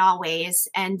in all ways.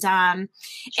 And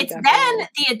it's then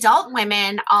the adult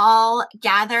women all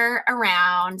gather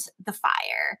around the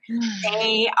fire.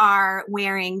 They are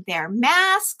wearing their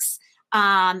masks.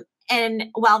 And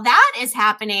while that is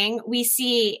happening, we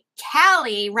see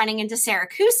Callie running into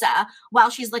Saracusa while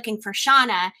she's looking for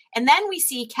Shauna. And then we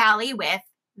see Callie with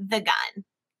the gun.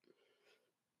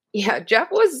 Yeah, Jeff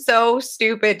was so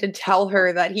stupid to tell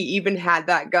her that he even had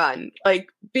that gun. Like,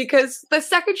 because the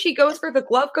second she goes for the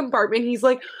glove compartment, he's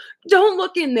like, don't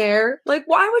look in there. Like,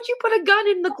 why would you put a gun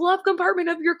in the glove compartment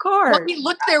of your car? Well, he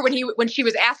looked there when she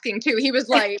was asking too. He was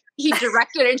like, he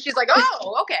directed it and she's like,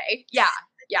 oh, okay. Yeah.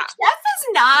 Yeah. Jeff is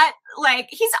not like,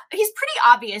 he's pretty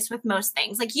obvious with most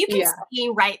things. Like, you can see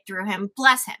right through him.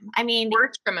 Bless him. I mean,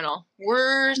 worst criminal.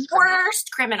 It's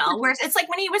like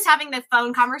when he was having the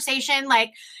phone conversation,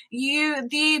 like,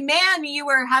 the man you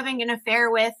were having an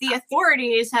affair with, the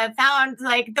authorities have found,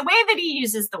 like, the way that he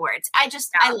uses the words. I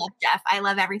love Jeff. I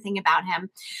love everything about him.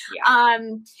 Yeah.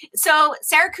 So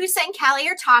Saracusa and Callie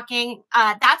are talking.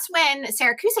 That's when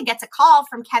Saracusa gets a call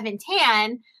from Kevin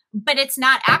Tan. But it's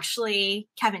not actually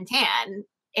Kevin Tan.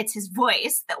 It's his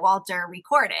voice that Walter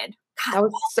recorded. God, that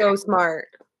was Walter, so smart.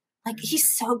 Like,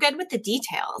 he's so good with the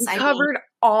details. He covered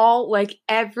all, like,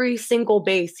 every single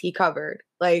base he covered.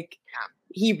 Like,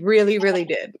 he really, really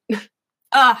did.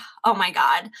 Oh my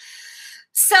God.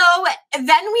 So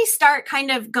then we start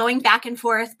kind of going back and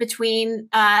forth between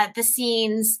the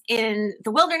scenes in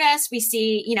the wilderness. We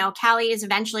see, Callie is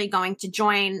eventually going to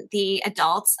join the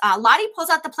adults. Lottie pulls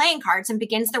out the playing cards and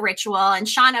begins the ritual. And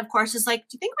Shauna, of course, is like,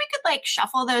 do you think we could, like,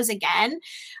 shuffle those again?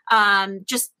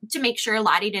 Just to make sure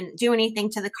Lottie didn't do anything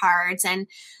to the cards. And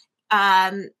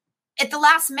at the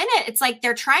last minute, it's like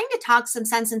they're trying to talk some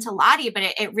sense into Lottie, but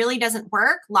it really doesn't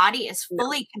work. Lottie is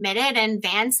fully committed, and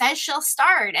Van says she'll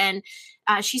start. And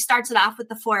she starts it off with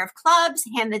the 4 of clubs,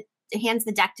 hands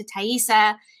the deck to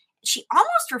Taissa. She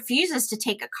almost refuses to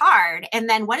take a card. And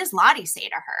then what does Lottie say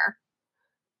to her?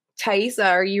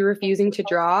 Taissa, are you refusing to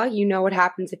draw? You know what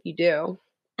happens if you do.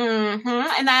 Mm-hmm.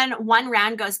 And then one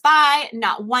round goes by.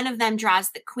 Not one of them draws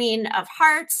the Queen of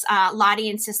Hearts. Lottie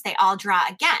insists they all draw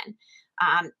again.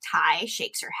 Ty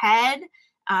shakes her head.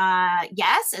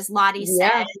 Yes, as Lottie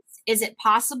says, is it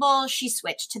possible she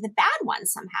switched to the bad one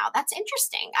somehow? That's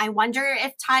interesting. I wonder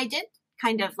if Ty did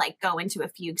kind of, like, go into a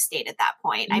fugue state at that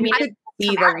point. I mean, I could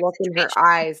see the look in her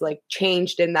eyes, like,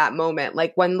 changed in that moment.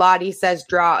 Like, when Lottie says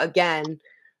draw again,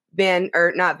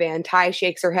 Ty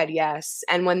shakes her head yes.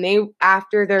 And when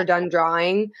after they're done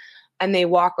drawing and they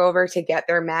walk over to get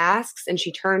their masks and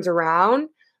she turns around,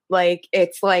 like,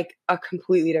 it's like a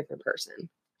completely different person.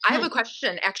 I have a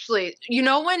question, actually.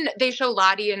 When they show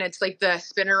Lottie and it's like the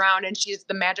spin around and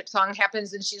the magic song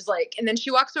happens and she's like, and then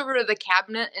she walks over to the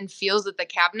cabinet and feels at the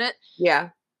cabinet. Yeah.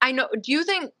 I know. Do you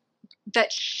think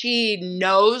that she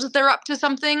knows they're up to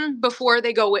something before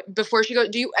she goes?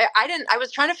 I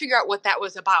was trying to figure out what that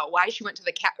was about, why she went to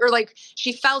the or like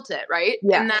she felt it, right?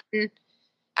 Yeah. And then,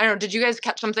 I don't know, did you guys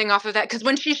catch something off of that? Because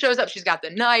when she shows up, she's got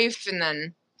the knife and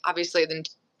then obviously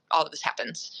all of this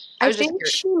happens. I think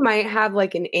she might have,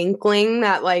 like, an inkling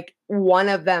that, like, one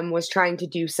of them was trying to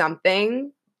do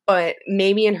something, but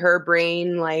maybe in her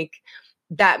brain, like,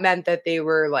 that meant that they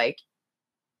were, like,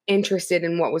 interested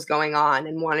in what was going on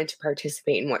and wanted to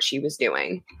participate in what she was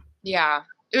doing. Yeah.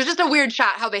 It was just a weird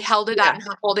shot how they held it on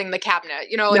her holding the cabinet.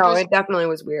 It definitely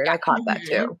was weird. I caught that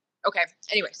too. Okay.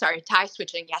 Anyway, sorry. Ty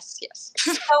switching. Yes.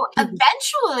 So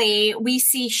eventually we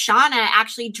see Shauna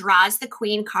actually draws the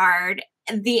Queen card.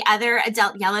 The other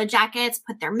adult Yellowjackets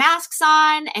put their masks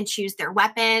on and choose their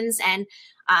weapons. And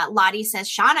Lottie says,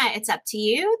 Shauna, it's up to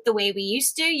you. The way we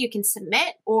used to, you can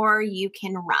submit or you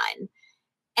can run.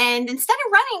 And instead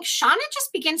of running, Shauna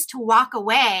just begins to walk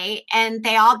away and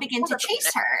they all begin to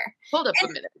chase her. Hold up a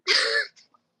minute.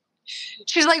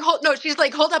 She's like,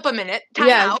 hold up a minute. Time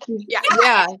out.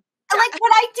 Yeah. Like,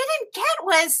 what I didn't get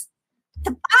was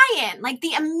the buy-in, like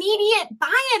the immediate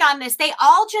buy-in on this. They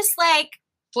all just, like,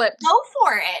 flipped. Go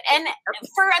for it. And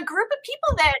for a group of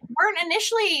people that weren't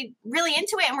initially really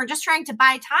into it and were just trying to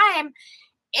buy time,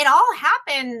 it all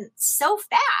happened so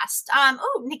fast.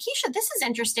 Oh, Nikisha, this is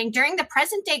interesting. During the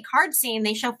present day card scene,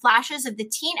 they show flashes of the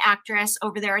teen actress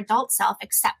over their adult self,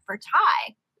 except for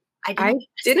Ty. I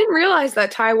didn't realize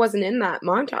that Ty wasn't in that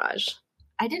montage.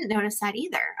 I didn't notice that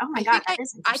either. Oh my God, that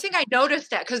is interesting. I think I noticed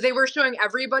that because they were showing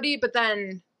everybody, but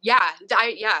then that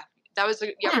was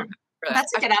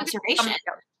that's a good observation.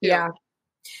 Yeah.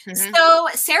 Mm-hmm. So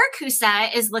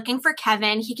Saracusa is looking for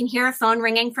Kevin. He can hear a phone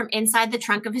ringing from inside the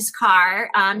trunk of his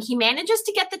car. He manages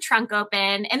to get the trunk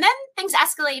open, and then things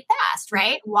escalate fast,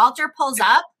 right? Walter pulls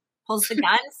the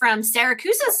gun from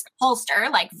Saracusa's holster,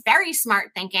 like very smart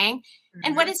thinking. Mm-hmm.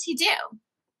 And what does he do?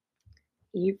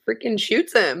 He freaking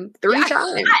shoots him 3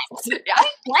 times.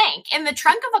 Blank in the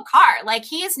trunk of a car. Like,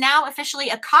 he is now officially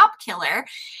a cop killer.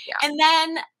 Yeah. And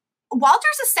then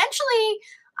Walter's essentially,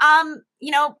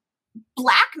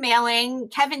 blackmailing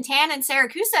Kevin Tan and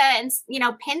Saracusa and,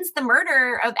 pins the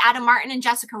murder of Adam Martin and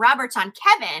Jessica Roberts on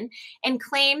Kevin and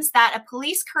claims that a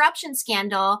police corruption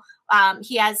scandal,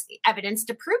 he has evidence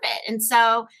to prove it. And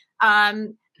so,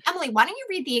 Emily, why don't you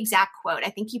read the exact quote? I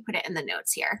think you put it in the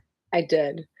notes here. I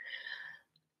did.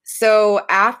 So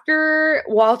after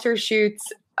Walter shoots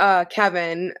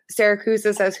Kevin,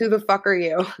 Saracusa says, "Who the fuck are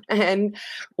you?" And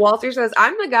Walter says,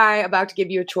 "I'm the guy about to give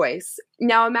you a choice."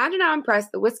 Now imagine how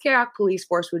impressed the Wiscasset police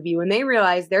force would be when they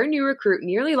realized their new recruit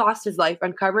nearly lost his life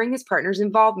uncovering his partner's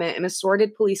involvement in a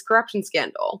sordid police corruption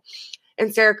scandal.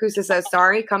 And Saracusa says,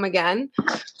 "Sorry, come again."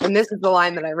 And this is the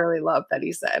line that I really love that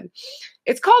he said.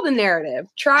 "It's called a narrative.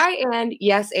 Try and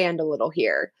yes and a little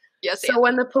here." Yes. So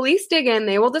when the police dig in,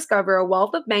 they will discover a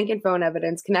wealth of bank and phone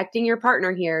evidence connecting your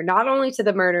partner here, not only to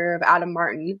the murder of Adam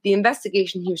Martin, the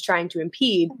investigation he was trying to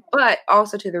impede, but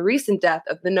also to the recent death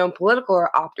of the known political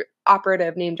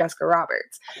operative named Jessica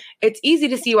Roberts. It's easy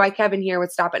to see why Kevin here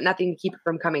would stop at nothing to keep it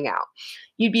from coming out.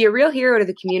 You'd be a real hero to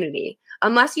the community,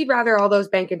 unless you'd rather all those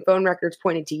bank and phone records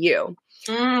pointed to you.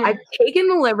 I've taken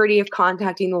the liberty of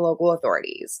contacting the local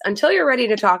authorities. Until you're ready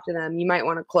to talk to them, you might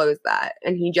want to close that.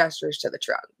 And he gestures to the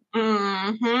truck.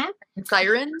 Mm-hmm.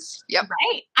 Sirens. Yep.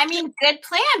 Right. I mean, good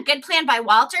plan. Good plan by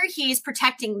Walter. He's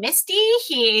protecting Misty.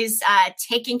 He's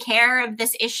taking care of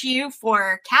this issue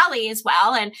for Callie as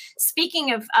well. And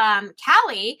speaking of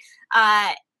Callie,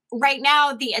 right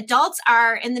now the adults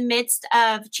are in the midst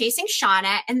of chasing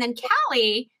Shauna, and then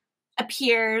Callie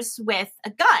appears with a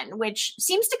gun, which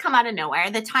seems to come out of nowhere.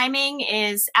 The timing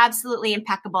is absolutely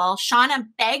impeccable. Shauna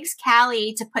begs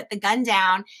Callie to put the gun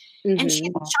down. Mm-hmm. And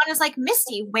Shauna's like,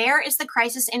 "Misty, where is the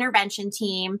crisis intervention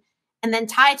team?" And then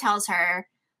Ty tells her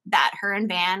that her and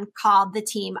Van called the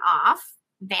team off.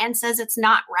 Van says it's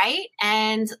not right.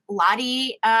 And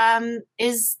Lottie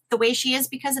is the way she is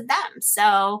because of them.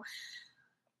 So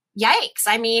yikes.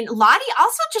 I mean, Lottie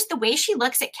also, just the way she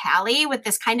looks at Callie with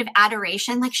this kind of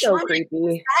adoration, like, so Shauna, creepy.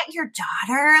 Is that your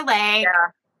daughter? Like,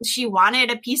 she wanted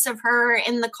a piece of her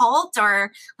in the cult,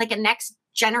 or like a next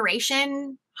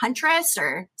generation huntress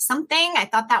or something. I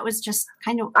thought that was just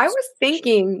kind of... I was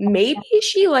thinking maybe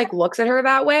she like looks at her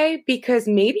that way because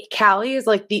maybe Callie is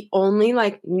like the only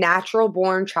like natural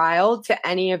born child to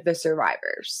any of the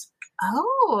survivors.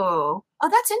 Oh,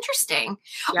 that's interesting.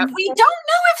 Yep. We don't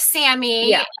know if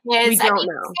Sammy is. We don't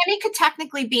know. Sammy could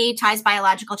technically be Ty's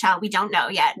biological child. We don't know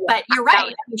yet, but you're right.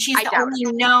 I mean, she's the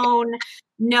only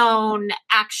known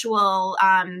actual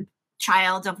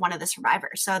child of one of the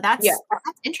survivors. So that's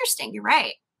interesting. You're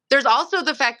right. There's also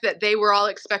the fact that they were all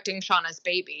expecting Shauna's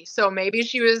baby. So maybe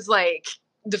she was like,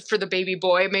 for the baby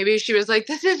boy, maybe she was like,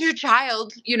 "This is your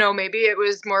child." Maybe it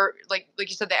was more like you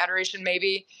said, the adoration.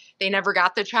 Maybe they never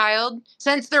got the child.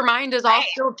 Since their mind is all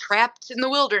still trapped in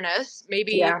the wilderness,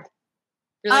 maybe you're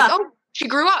like, "Oh, she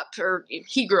grew up," or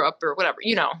he grew up, or whatever,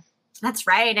 That's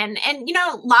right. And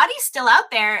Lottie's still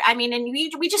out there. I mean, and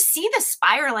we just see this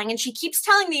spiraling, and she keeps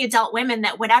telling the adult women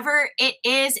that whatever it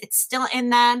is, it's still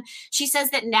in them. She says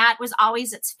that Nat was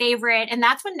always its favorite. And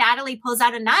that's when Natalie pulls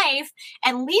out a knife,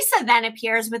 and Lisa then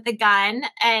appears with the gun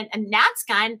and Nat's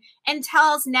gun and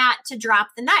tells Nat to drop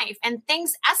the knife, and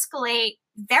things escalate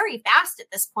very fast at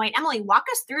this point. Emily, walk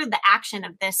us through the action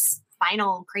of this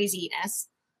final craziness.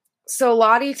 So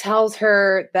Lottie tells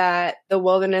her that the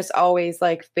wilderness always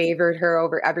like favored her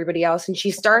over everybody else. And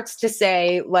she starts to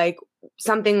say like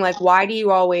something like, "Why do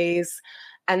you always?"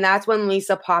 And that's when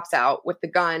Lisa pops out with the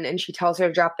gun and she tells her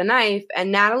to drop the knife.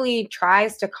 And Natalie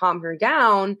tries to calm her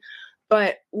down,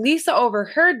 but Lisa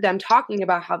overheard them talking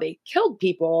about how they killed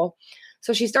people.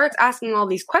 So she starts asking all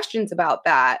these questions about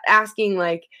that, asking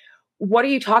like, "What are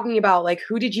you talking about? Like,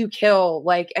 who did you kill?"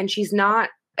 Like, and she's not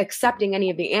accepting any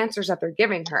of the answers that they're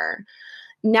giving her.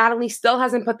 Natalie still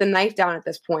hasn't put the knife down at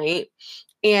this point.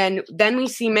 And then we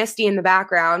see Misty in the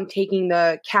background taking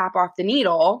the cap off the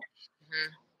needle.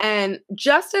 Mm-hmm. And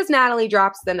just as Natalie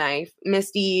drops the knife,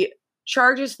 Misty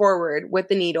charges forward with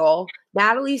the needle.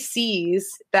 Natalie sees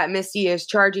that Misty is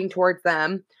charging towards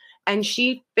them, and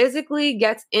she physically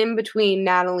gets in between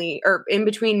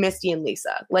Misty and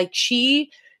Lisa. Like,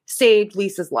 she saved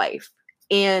Lisa's life.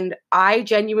 And I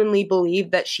genuinely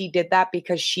believe that she did that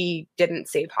because she didn't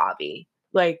save Javi.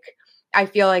 Like, I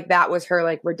feel like that was her,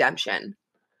 like, redemption.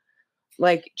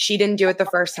 Like, she didn't do it the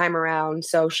first time around,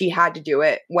 so she had to do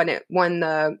it when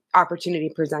the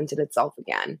opportunity presented itself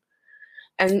again.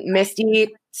 And Misty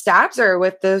stabs her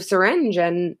with the syringe,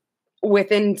 and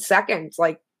within seconds,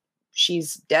 like,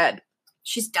 she's dead.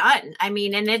 She's done. I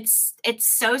mean, and it's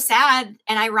so sad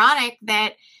and ironic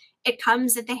that it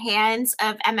comes at the hands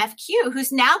of MFQ,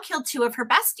 who's now killed two of her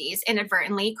besties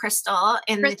inadvertently. Crystal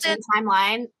in the teen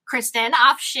timeline, Kristen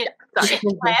off shit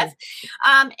cliff.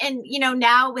 And, you know,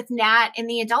 now with Nat in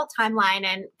the adult timeline,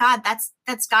 and God, that's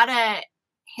gotta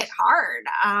hit hard.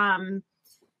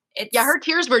 Her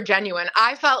tears were genuine.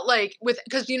 I felt like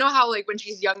because you know how, like, when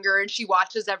she's younger and she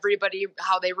watches everybody,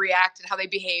 how they react and how they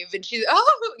behave, and she's,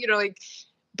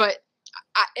 but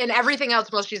and everything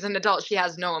else, while she's an adult, she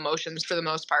has no emotions for the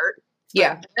most part.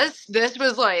 Yeah. But this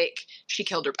was like, she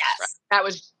killed her best friend. That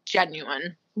was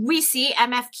genuine. We see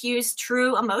MFQ's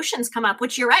true emotions come up,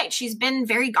 which you're right. She's been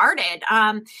very guarded.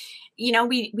 You know,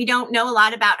 we don't know a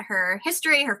lot about her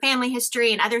history, her family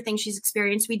history, and other things she's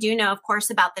experienced. We do know, of course,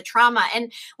 about the trauma.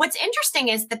 And what's interesting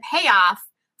is the payoff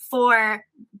for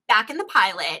back in the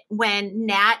pilot when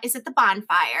Nat is at the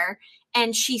bonfire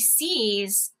and she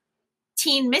sees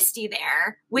teen Misty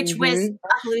there, which was a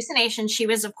hallucination. She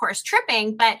was, of course,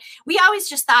 tripping, but we always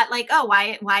just thought, like, oh,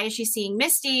 why is she seeing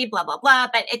Misty, blah, blah, blah.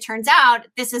 But it turns out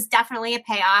this is definitely a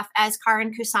payoff, as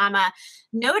Karin Kusama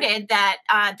noted, that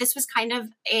this was kind of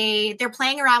they're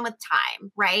playing around with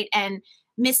time, right? And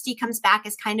Misty comes back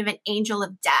as kind of an angel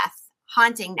of death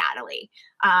haunting Natalie.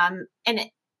 And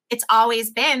it's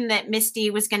always been that Misty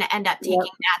was going to end up taking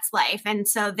Nat's life. And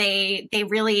so they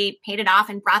really paid it off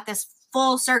and brought this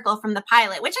full circle from the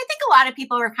pilot, which I think a lot of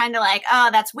people were kind of like, oh,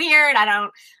 that's weird. I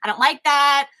don't like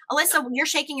that. Alyssa, you're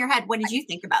shaking your head. What did you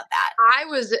think about that?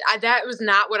 That was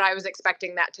not what I was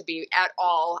expecting that to be at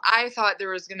all. I thought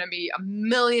there was going to be a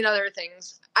million other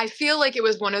things. I feel like it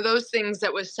was one of those things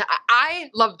that was, I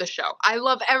love the show. I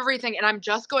love everything, and I'm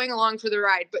just going along for the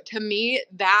ride. But to me,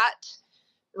 that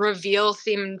reveal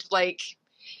seemed like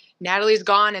Natalie's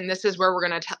gone, and this is where we're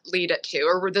going to lead it to,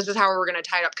 or this is how we're going to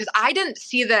tie it up. Because I didn't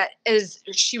see that as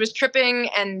she was tripping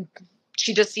and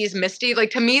she just sees Misty. Like,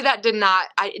 to me, that did not,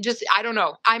 I don't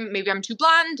know. Maybe I'm too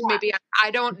blonde. Yeah. Maybe I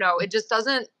don't know. It just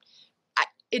doesn't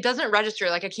register.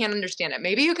 Like, I can't understand it.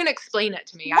 Maybe you can explain it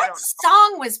to me. What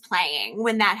song was playing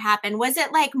when that happened? Was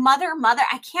it like Mother?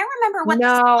 I can't remember what.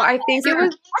 No, I think it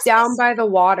was Down by the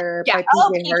Water. Yeah. By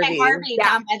PJ Harvey.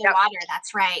 Down by the Water.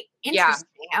 That's right. Interesting.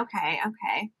 Yeah. Okay.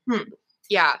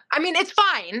 Yeah. I mean, it's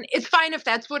fine. It's fine if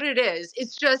that's what it is.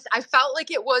 It's just, I felt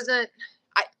like it wasn't,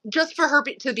 just for her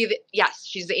to be yes,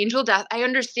 she's the angel of death. I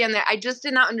understand that. I just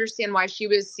did not understand why she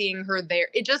was seeing her there.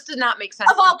 It just did not make sense.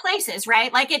 Of all places,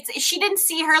 right? Like, she didn't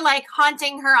see her like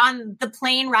haunting her on the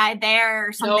plane ride there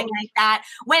or something like that.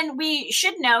 When we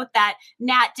should note that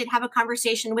Nat did have a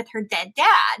conversation with her dead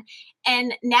dad.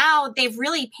 And now they've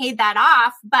really paid that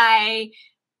off by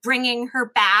bringing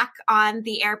her back on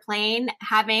the airplane,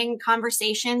 having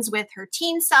conversations with her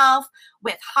teen self,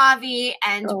 with Javi,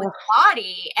 and with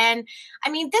Lottie. And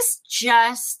I mean, this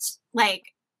just like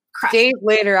crushed. Days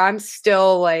later, I'm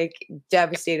still like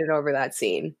devastated over that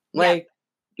scene. Like,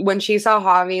 when she saw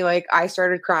Javi, like, I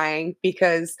started crying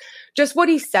because just what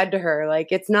he said to her,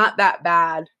 like, it's not that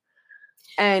bad.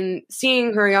 And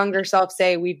seeing her younger self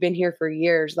say, we've been here for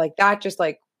years, like, that just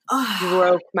like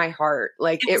broke my heart.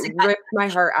 Like, it ripped my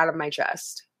heart out of my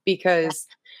chest, because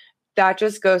that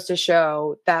just goes to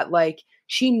show that, like,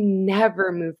 she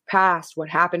never moved past what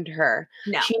happened to her.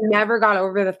 No. She never got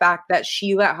over the fact that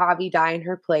she let Javi die in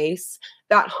her place.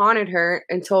 That haunted her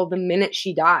until the minute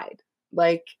she died.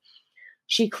 Like,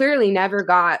 she clearly never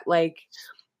got like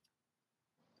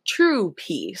true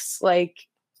peace. Like,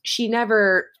 she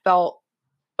never felt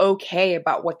okay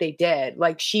about what they did.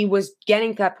 Like, she was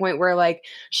getting to that point where like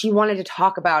she wanted to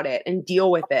talk about it and deal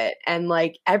with it, and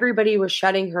like everybody was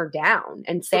shutting her down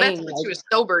and saying, well, she was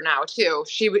sober now too.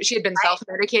 She had been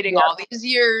self-medicating all these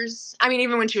years. I mean,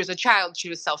 even when she was a child, she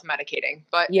was self-medicating.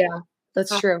 But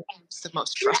That's true. It's the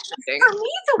most frustrating. For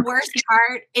me, the worst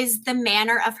part is the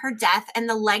manner of her death and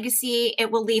the legacy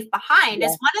it will leave behind. As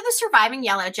one of the surviving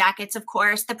Yellowjackets, of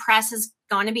course, the press is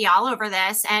going to be all over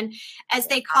this. And as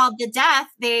they called the death,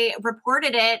 they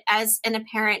reported it as an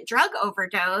apparent drug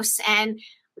overdose. And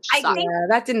I think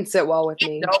that didn't sit well with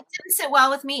me. It didn't sit well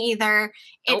with me either.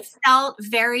 It felt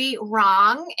very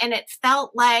wrong. And it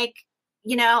felt like,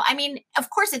 I mean, of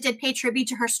course it did pay tribute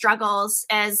to her struggles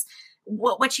as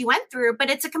what she went through, but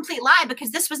it's a complete lie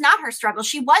because this was not her struggle.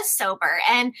 She was sober,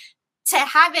 and to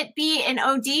have it be an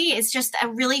OD is just a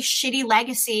really shitty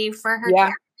legacy for her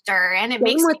character. And it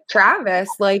makes with Travis,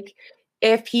 like,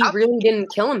 if he really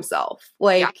didn't kill himself,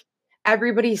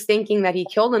 everybody's thinking that he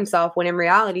killed himself when in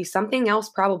reality something else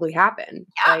probably happened.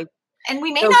 And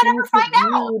we may not ever find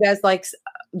out. As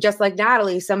just like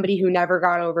Natalie, somebody who never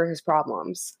got over his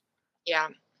problems. Yeah.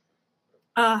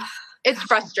 It's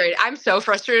frustrating. I'm so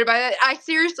frustrated by it. I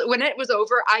seriously, when it was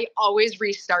over, I always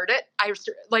restart it.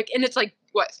 And it's like,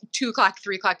 what, 2 o'clock,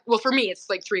 3 o'clock? Well, for me, it's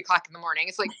like 3 o'clock in the morning.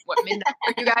 It's like, what, midnight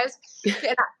for you guys?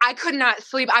 And I could not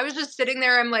sleep. I was just sitting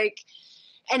there. I'm like,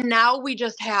 and now we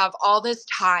just have all this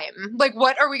time. Like,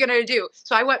 what are we going to do?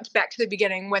 So I went back to the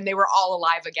beginning when they were all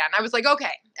alive again. I was like,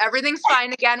 okay, everything's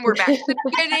fine again. We're back to the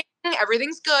beginning.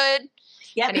 Everything's good.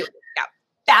 Yep. Anyway,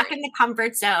 back in the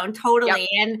comfort zone. Totally.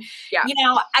 And,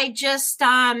 I just,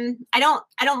 I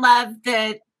don't love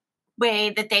the way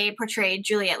that they portrayed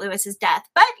Juliette Lewis's death,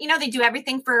 but, they do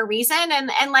everything for a reason.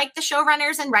 And like the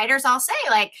showrunners and writers all say,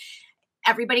 like,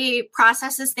 everybody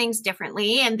processes things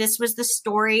differently. And this was the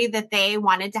story that they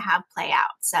wanted to have play out.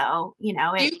 So, do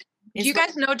you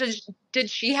guys know, did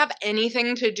she have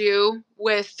anything to do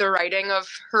with the writing of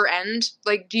her end?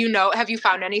 Like, do you know, have you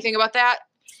found anything about that?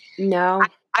 No.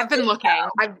 I've been looking.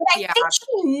 I think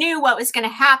she knew what was going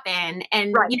to happen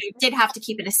and did have to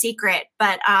keep it a secret,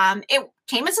 but it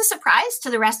came as a surprise to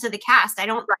the rest of the cast. I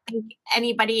don't think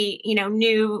anybody,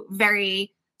 knew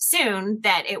very soon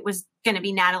that it was going to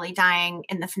be Natalie dying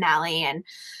in the finale. And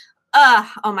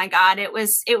oh my God, it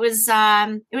was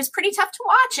pretty tough to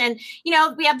watch. And,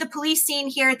 we have the police scene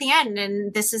here at the end,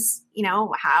 and this is,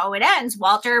 how it ends.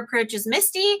 Walter approaches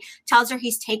Misty, tells her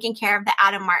he's taking care of the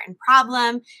Adam Martin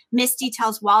problem. Misty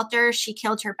tells Walter she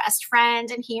killed her best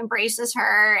friend, and he embraces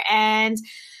her. And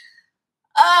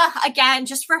again,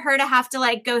 just for her to have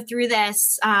to go through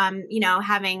this,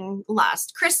 having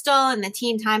lost Crystal and the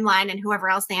teen timeline and whoever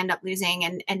else they end up losing,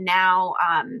 and now,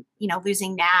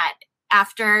 losing Nat,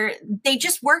 after they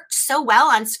just worked so well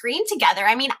on screen together.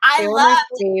 I mean, I love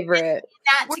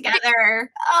that together.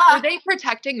 Were they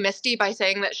protecting Misty by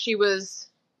saying that she was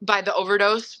by the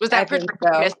overdose? Was that protecting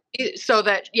Misty? So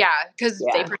that, because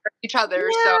they protect each other.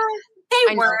 Yeah, so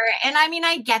they were. And I mean,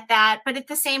 I get that. But at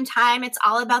the same time, it's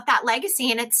all about that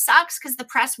legacy. And it sucks because the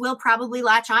press will probably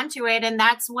latch onto it. And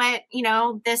that's what,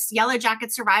 this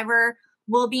Yellowjacket survivor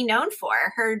will be known for.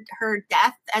 Her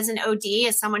death as an OD,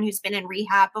 as someone who's been in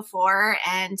rehab before.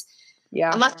 And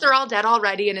unless they're all dead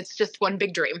already and it's just one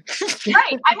big dream.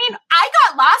 Right. I mean, I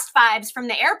got Lost vibes from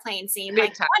the airplane scene,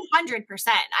 big time. 100%.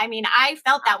 I mean, I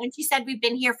felt that when she said we've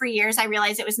been here for years, I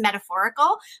realized it was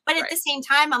metaphorical, but at the same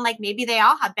time, I'm like, maybe they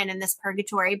all have been in this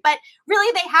purgatory, but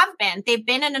really they have been. They've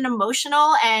been in an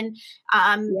emotional and,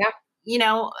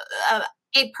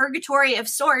 a purgatory of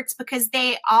sorts, because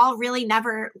they all really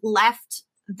never left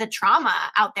the trauma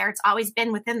out there. It's always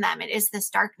been within them. It is this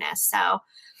darkness. So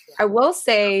I will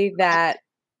say that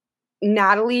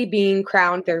Natalie being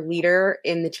crowned their leader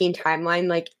in the teen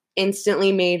timeline,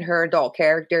 instantly made her adult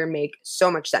character make so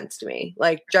much sense to me.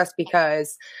 Just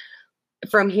because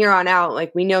from here on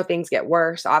out, we know things get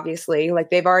worse, obviously.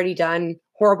 They've already done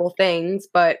horrible things,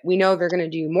 but we know they're going to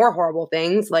do more horrible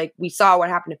things. We saw what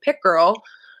happened to Pick Girl.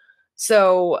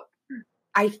 So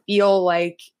I feel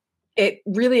like it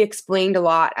really explained a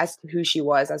lot as to who she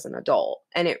was as an adult.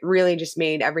 And it really just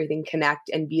made everything connect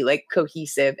and be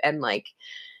cohesive. And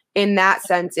in that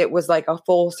sense, it was a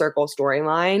full circle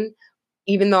storyline,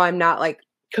 even though I'm not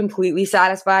completely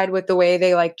satisfied with the way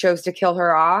they chose to kill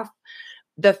her off.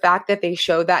 The fact that they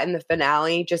showed that in the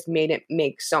finale just made it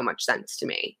make so much sense to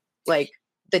me.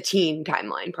 The teen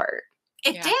timeline part.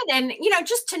 It did. And,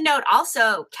 just to note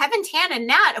also, Kevin Tan and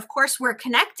Nat, of course, were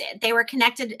connected. They were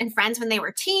connected and friends when they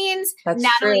were teens. That's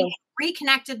Natalie true.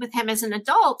 Reconnected with him as an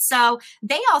adult. So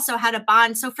they also had a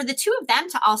bond. So for the two of them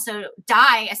to also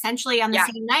die essentially on the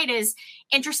same night is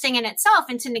interesting in itself.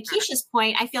 And to Nikisha's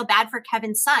point, I feel bad for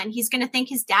Kevin's son. He's going to think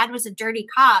his dad was a dirty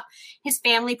cop. His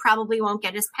family probably won't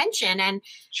get his pension. And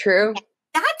true.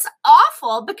 That's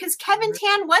awful because Kevin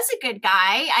Tan was a good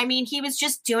guy. I mean, he was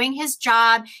just doing his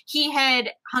job. He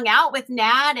had hung out with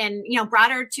Nat and,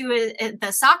 brought her to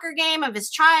the soccer game of his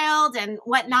child and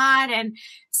whatnot. And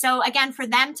so again, for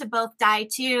them to both die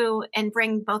too and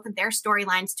bring both of their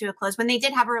storylines to a close when they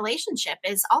did have a relationship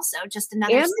is also just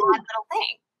another sad little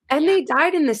thing. And they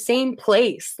died in the same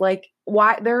place. Like,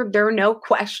 why? There are no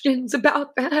questions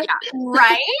about that. Yeah,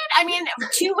 right? I mean,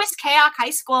 2 Wiscayoc High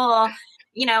School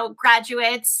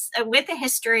graduates with a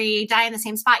history die in the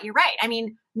same spot. You're right. I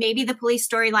mean, maybe the police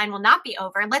storyline will not be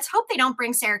over. Let's hope they don't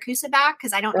bring Saracusa back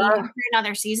because I don't need him for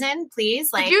another season, please.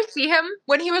 Did you see him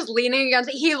when he was leaning against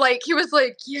it? He was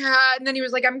like, yeah, and then he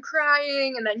was like, I'm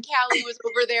crying, and then Callie was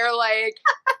over there like.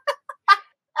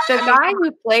 The guy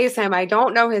who plays him, I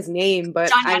don't know his name,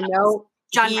 but I know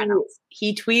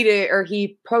he tweeted or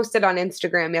he posted on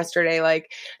Instagram yesterday,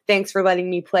 like, thanks for letting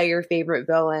me play your favorite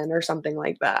villain or something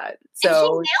like that.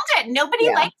 So and he nailed it. Nobody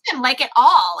liked him like at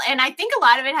all. And I think a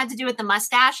lot of it had to do with the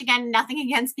mustache. Again, nothing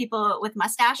against people with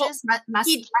mustaches.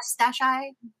 Mustache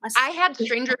eye. I had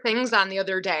Stranger Things on the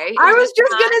other day. I was just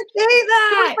going to say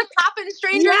that. It was the cop in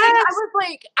Stranger Things. I was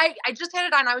like, I just had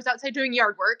it on. I was outside doing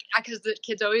yard work because the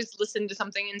kids always listen to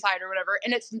something inside or whatever.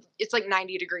 And it's like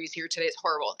 90 degrees here today. It's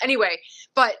horrible. Anyway,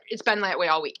 but it's been that way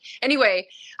all week. Anyway,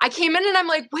 I came in and I'm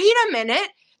like, wait a minute.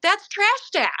 That's Trash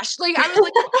Stash. Like, I was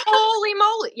like, holy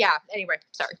moly. Yeah. Anyway,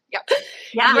 sorry. Yep.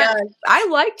 Yeah. I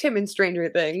liked him in Stranger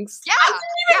Things. Yeah. I didn't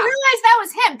even realize that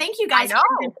was him. Thank you guys for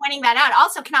pointing that out.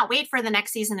 Also, cannot wait for the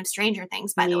next season of Stranger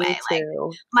Things, by the way. Too.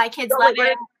 Like, my kids love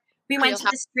it. We went to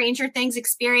the Stranger Things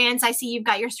experience. I see you've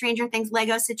got your Stranger Things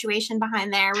Lego situation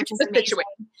behind there, which is amazing.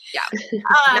 Yeah.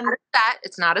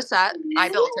 It's not a set. I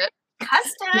built it.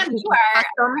 Custom. You are.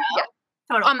 Custom. Yeah.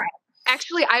 Total.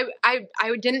 Actually, I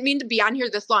didn't mean to be on here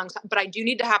this long, but I do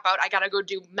need to hop out. I gotta go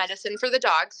do medicine for the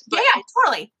dogs. Yeah,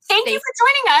 totally. Thank you for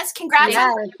joining us. Congrats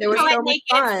on it was so much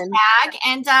fun. Tag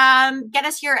and get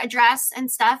us your address and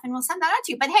stuff, and we'll send that out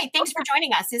to you. But hey, thanks for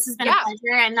joining us. This has been a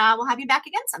pleasure, and we'll have you back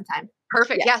again sometime.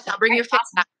 Perfect. Yes, I'll bring your face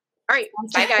back. All right.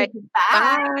 Bye, guys.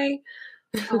 Bye.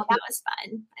 Oh, that was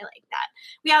fun. I like that.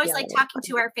 We always like talking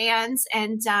to our fans,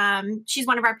 and she's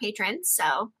one of our patrons,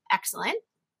 so excellent.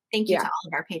 Thank you to all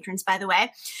of our patrons, by the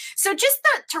way. So just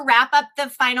to wrap up the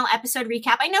final episode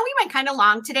recap, I know we went kind of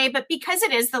long today, but because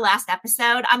it is the last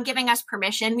episode, I'm giving us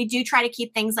permission. We do try to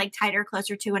keep things like tighter,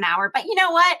 closer to an hour. But you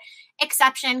know what?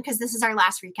 Exception, because this is our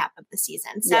last recap of the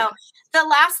season. So the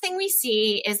last thing we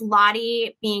see is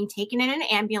Lottie being taken in an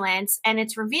ambulance, and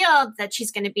it's revealed that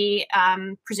she's going to be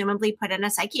presumably put in a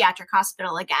psychiatric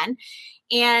hospital again.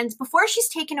 And before she's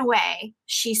taken away,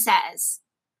 she says,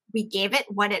 "We gave it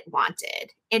what it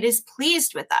wanted. It is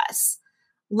pleased with us."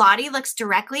 Lottie looks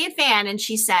directly at Van and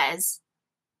she says,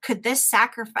 "Could this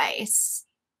sacrifice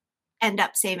end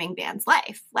up saving Van's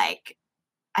life?" Like,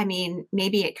 I mean,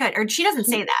 maybe it could. Or she doesn't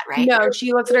say that, right? No,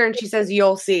 she looks at her and she says,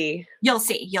 "You'll see. You'll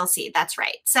see. You'll see." That's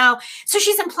right. So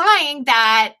she's implying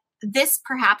that this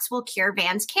perhaps will cure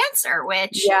Van's cancer,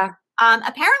 which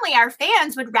apparently our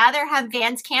fans would rather have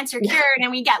Van's cancer cured and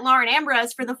we get Lauren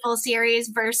Ambrose for the full series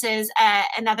versus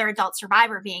another adult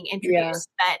survivor being introduced.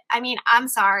 But I mean, I'm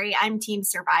sorry. I'm team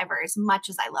Survivor as much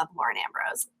as I love Lauren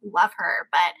Ambrose. Love her.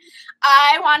 But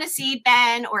I want to see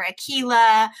Ben or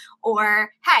Akila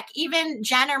or heck, even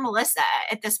Jen or Melissa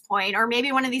at this point, or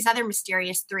maybe one of these other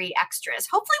mysterious 3 extras.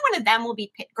 Hopefully one of them will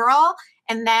be Pit Girl.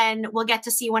 And then we'll get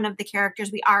to see one of the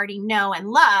characters we already know and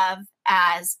love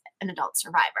as an adult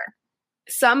survivor.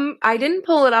 I didn't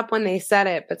pull it up when they said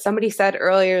it, but somebody said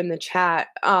earlier in the chat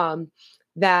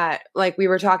that like we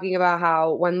were talking about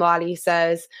how when Lottie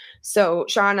says, "So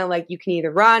Shauna, like you can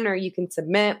either run or you can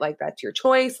submit, like that's your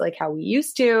choice, like how we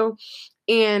used to."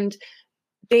 And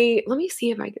let me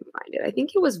see if I can find it. I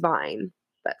think it was Vine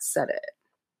that said it.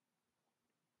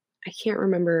 I can't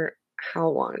remember how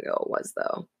long ago it was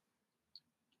though.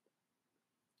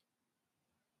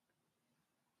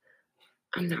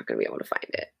 I'm not going to be able to find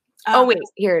it. Oh, wait,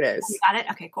 here it is. You got it?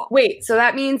 Okay, cool. Wait, so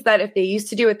that means that if they used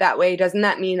to do it that way, doesn't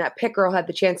that mean that Pit Girl had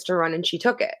the chance to run and she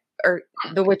took it?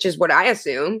 Which is what I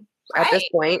assume at this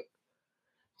point.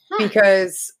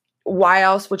 Because why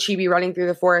else would she be running through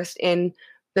the forest in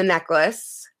the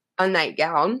necklace, a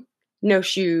nightgown, no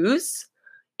shoes,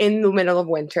 in the middle of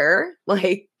winter?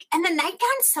 Like, and the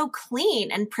nightgown's so clean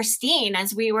and pristine,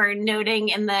 as we were noting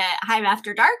in the Hive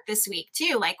After Dark this week,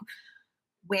 too. Like,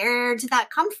 where did that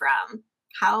come from?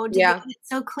 How did they get it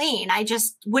so clean? I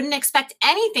just wouldn't expect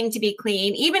anything to be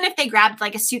clean, even if they grabbed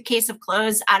like a suitcase of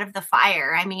clothes out of the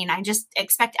fire. I mean, I just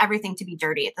expect everything to be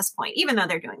dirty at this point, even though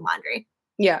they're doing laundry.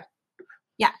 Yeah.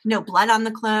 Yeah. No blood on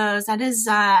the clothes. That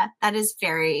is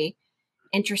very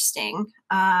interesting.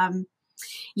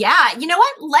 Yeah, you know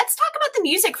what? Let's talk about the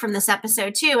music from this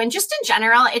episode too. And just in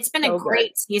general, it's been a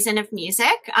great season of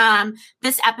music.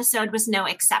 This episode was no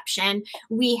exception.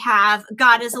 We have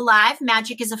God is Alive,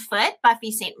 Magic is Afoot,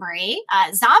 Buffy St. Marie,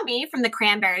 Zombie from the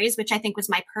Cranberries, which I think was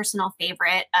my personal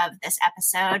favorite of this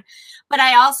episode. But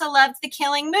I also loved The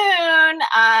Killing Moon,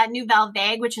 Nouvelle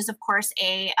Vague, which is of course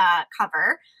a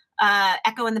cover.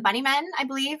 Echo and the Bunnymen, I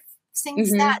believe,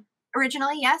 sings that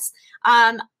originally, yes.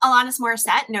 Alanis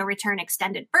Morissette, No Return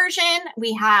extended version.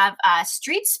 We have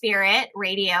Street Spirit,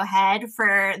 Radiohead,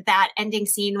 for that ending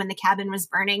scene when the cabin was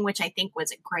burning, which I think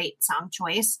was a great song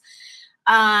choice.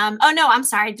 Oh no, I'm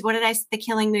sorry. What did I say? The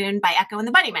Killing Moon by Echo and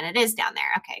the Bunnymen. It is down there.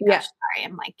 Okay, gosh, sorry.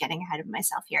 I'm like getting ahead of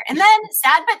myself here. And then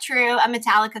Sad But True, a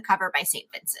Metallica cover by St.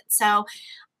 Vincent. So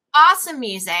awesome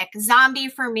music. Zombie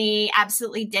for me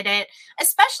absolutely did it,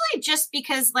 especially just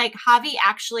because like Javi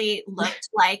actually looked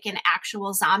like an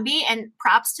actual zombie, and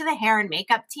props to the hair and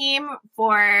makeup team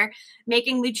for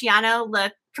making Luciano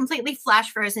look completely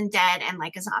flash frozen dead and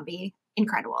like a zombie.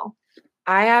 Incredible.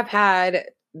 I have had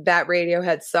that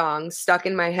Radiohead song stuck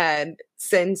in my head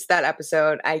since that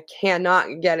episode. I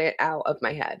cannot get it out of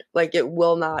my head. Like it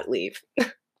will not leave.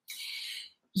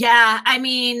 Yeah, I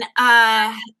mean,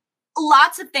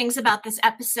 lots of things about this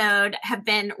episode have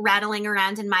been rattling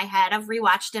around in my head. I've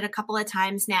rewatched it a couple of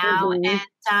times now. And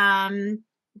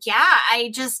yeah,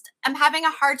 I'm having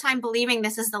a hard time believing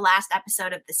this is the last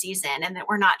episode of the season and that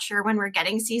we're not sure when we're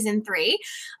getting season 3.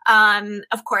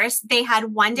 Of course, they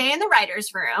had one day in the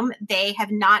writer's room. They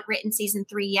have not written season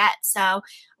 3 yet. So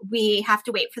we have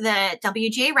to wait for the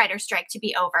WGA writer strike to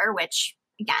be over, which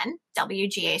again,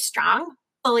 WGA strong,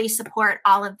 fully support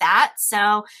all of that.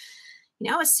 So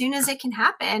as soon as it can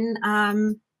happen,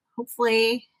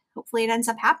 hopefully it ends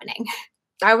up happening.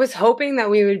 I was hoping that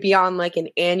we would be on like an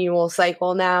annual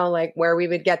cycle now, like where we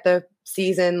would get the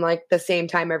season like the same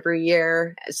time every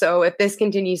year. So if this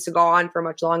continues to go on for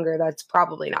much longer, that's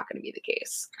probably not going to be the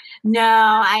case. No,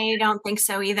 I don't think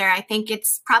so either. I think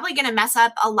it's probably going to mess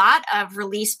up a lot of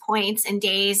release points and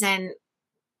days and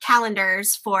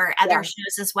calendars for other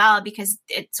shows as well, because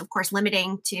it's of course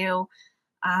limiting to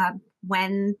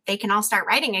when they can all start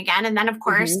writing again. And then of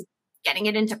course, getting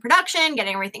it into production,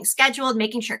 getting everything scheduled,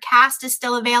 making sure cast is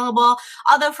still available.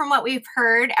 Although from what we've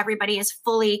heard, everybody is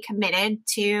fully committed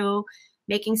to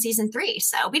making season 3.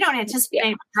 So we don't anticipate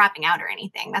anyone dropping out or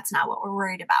anything. That's not what we're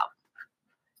worried about.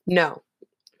 No.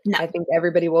 I think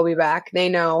everybody will be back. They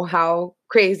know how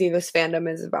crazy this fandom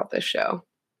is about this show.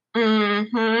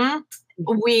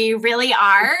 We really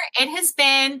are. It has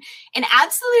been an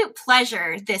absolute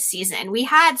pleasure this season. We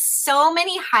had so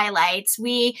many highlights.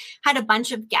 We had a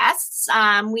bunch of guests.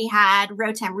 We had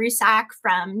Rotem Rusak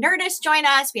from Nerdist join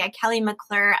us. We had Kelly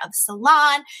McClure of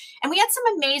Salon, and we had some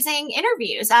amazing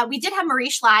interviews. We did have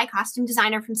Marie Schley, costume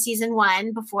designer from season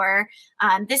 1 before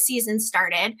this season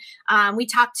started. We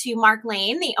talked to Mark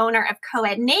Lane, the owner of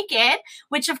Coed Naked,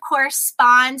 which of course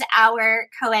spawned our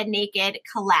Coed Naked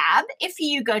collab. If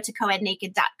you go to coednaked.com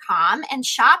and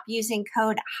shop using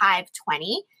code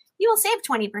HIVE20, you will save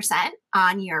 20%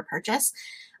 on your purchase.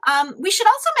 We should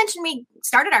also mention we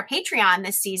started our Patreon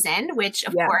this season, which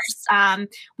of course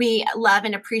we love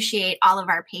and appreciate all of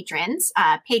our patrons.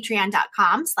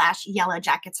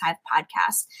 Patreon.com/Yellowjackets Hive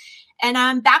podcast.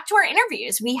 And back to our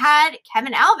interviews. We had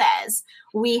Kevin Alves.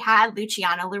 We had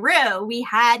Luciano LaRue. We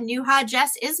had Nuha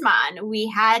Jess Isman. We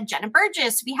had Jenna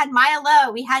Burgess. We had Maya Lowe.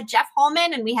 We had Jeff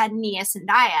Holman, and we had Nia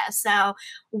Sandaya. So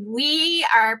we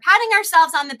are patting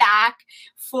ourselves on the back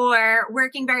for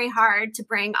working very hard to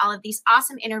bring all of these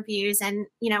awesome interviews. And,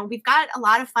 we've got a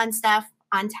lot of fun stuff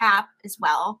on tap as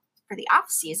well for the off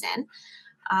season.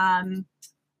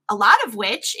 A lot of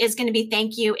which is going to be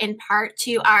thank you in part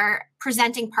to our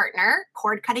presenting partner,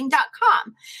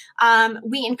 cordcutting.com.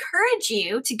 We encourage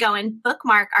you to go and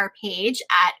bookmark our page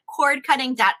at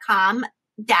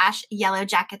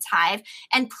cordcutting.com/Yellowjackets Hive,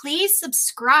 and please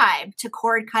subscribe to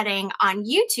Cord Cutting on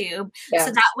YouTube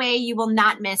so that way you will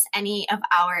not miss any of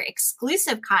our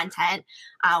exclusive content,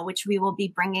 which we will be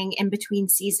bringing in between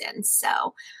seasons.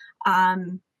 So,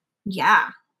 there'll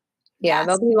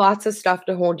be lots of stuff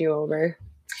to hold you over.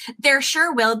 There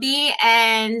sure will be.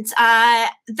 And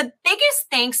the biggest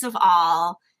thanks of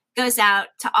all goes out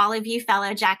to all of you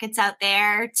fellow jackets out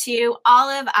there, to all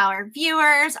of our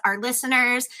viewers, our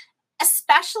listeners,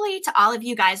 especially to all of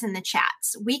you guys in the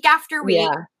chats week after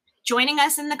week, joining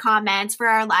us in the comments for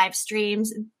our live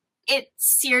streams. It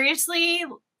seriously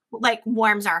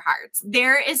warms our hearts.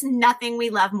 There is nothing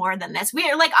we love more than this. We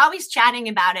are always chatting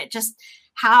about it, just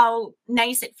how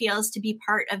nice it feels to be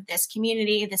part of this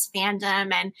community, this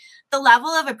fandom, and the level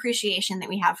of appreciation that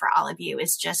we have for all of you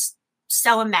is just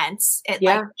so immense. It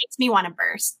like makes me want to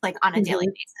burst like on a daily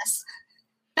basis.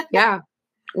 Yeah.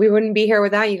 We wouldn't be here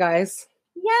without you guys.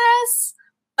 Yes.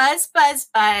 Buzz, buzz,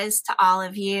 buzz to all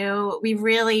of you. We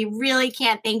really, really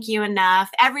can't thank you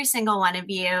enough. Every single one of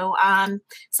you.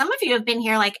 Some of you have been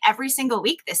here like every single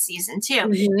week this season too.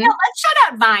 Let's shout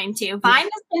out Vine too. Vine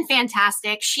has been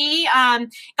fantastic. She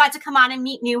got to come on and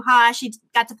meet Nuha. She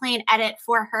got to play an edit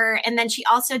for her. And then she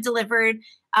also delivered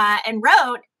and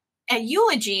wrote a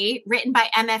eulogy written by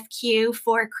MFQ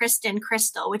for Kristen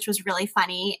Crystal, which was really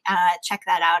funny. Check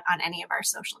that out on any of our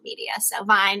social media. So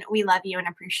Vine, we love you and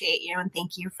appreciate you. And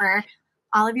thank you for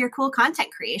all of your cool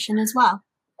content creation as well.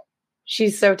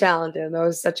 She's so talented. That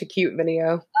was such a cute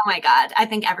video. Oh my God. I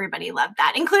think everybody loved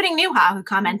that, including Nuha, who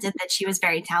commented that she was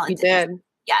very talented. She did.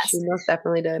 Yes. She most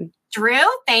definitely did. Drew,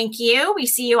 thank you. We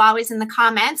see you always in the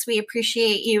comments. We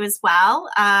appreciate you as well.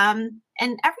 And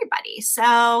everybody.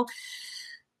 So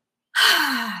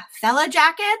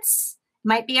Yellowjackets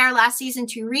might be our last season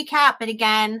 2 recap, but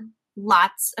again,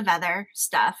 lots of other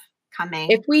stuff coming.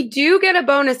 If we do get a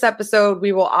bonus episode,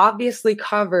 we will obviously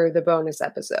cover the bonus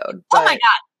episode. Oh my God.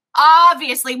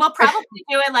 Obviously, we'll probably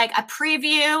do it like a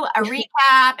preview, a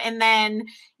recap, and then,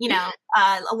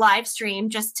 a live stream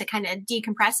just to kind of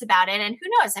decompress about it. And who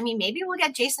knows? I mean, maybe we'll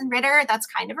get Jason Ritter. That's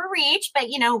kind of a reach, but,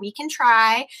 we can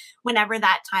try whenever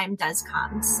that time does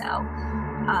come. So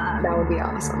that would be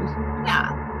awesome.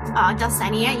 Yeah.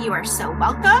 Dulcinea, you are so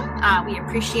welcome. We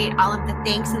appreciate all of the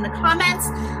thanks in the comments.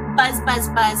 Buzz, buzz,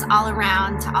 buzz all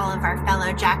around to all of our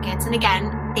fellow jackets. And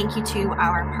again, thank you to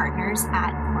our partners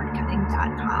at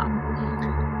cordcutting.com.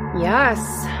 Yes.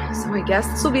 So I guess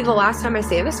this will be the last time I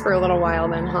say this for a little while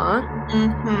then, huh?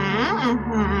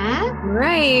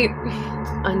 Right.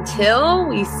 Until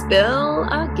we spill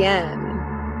again.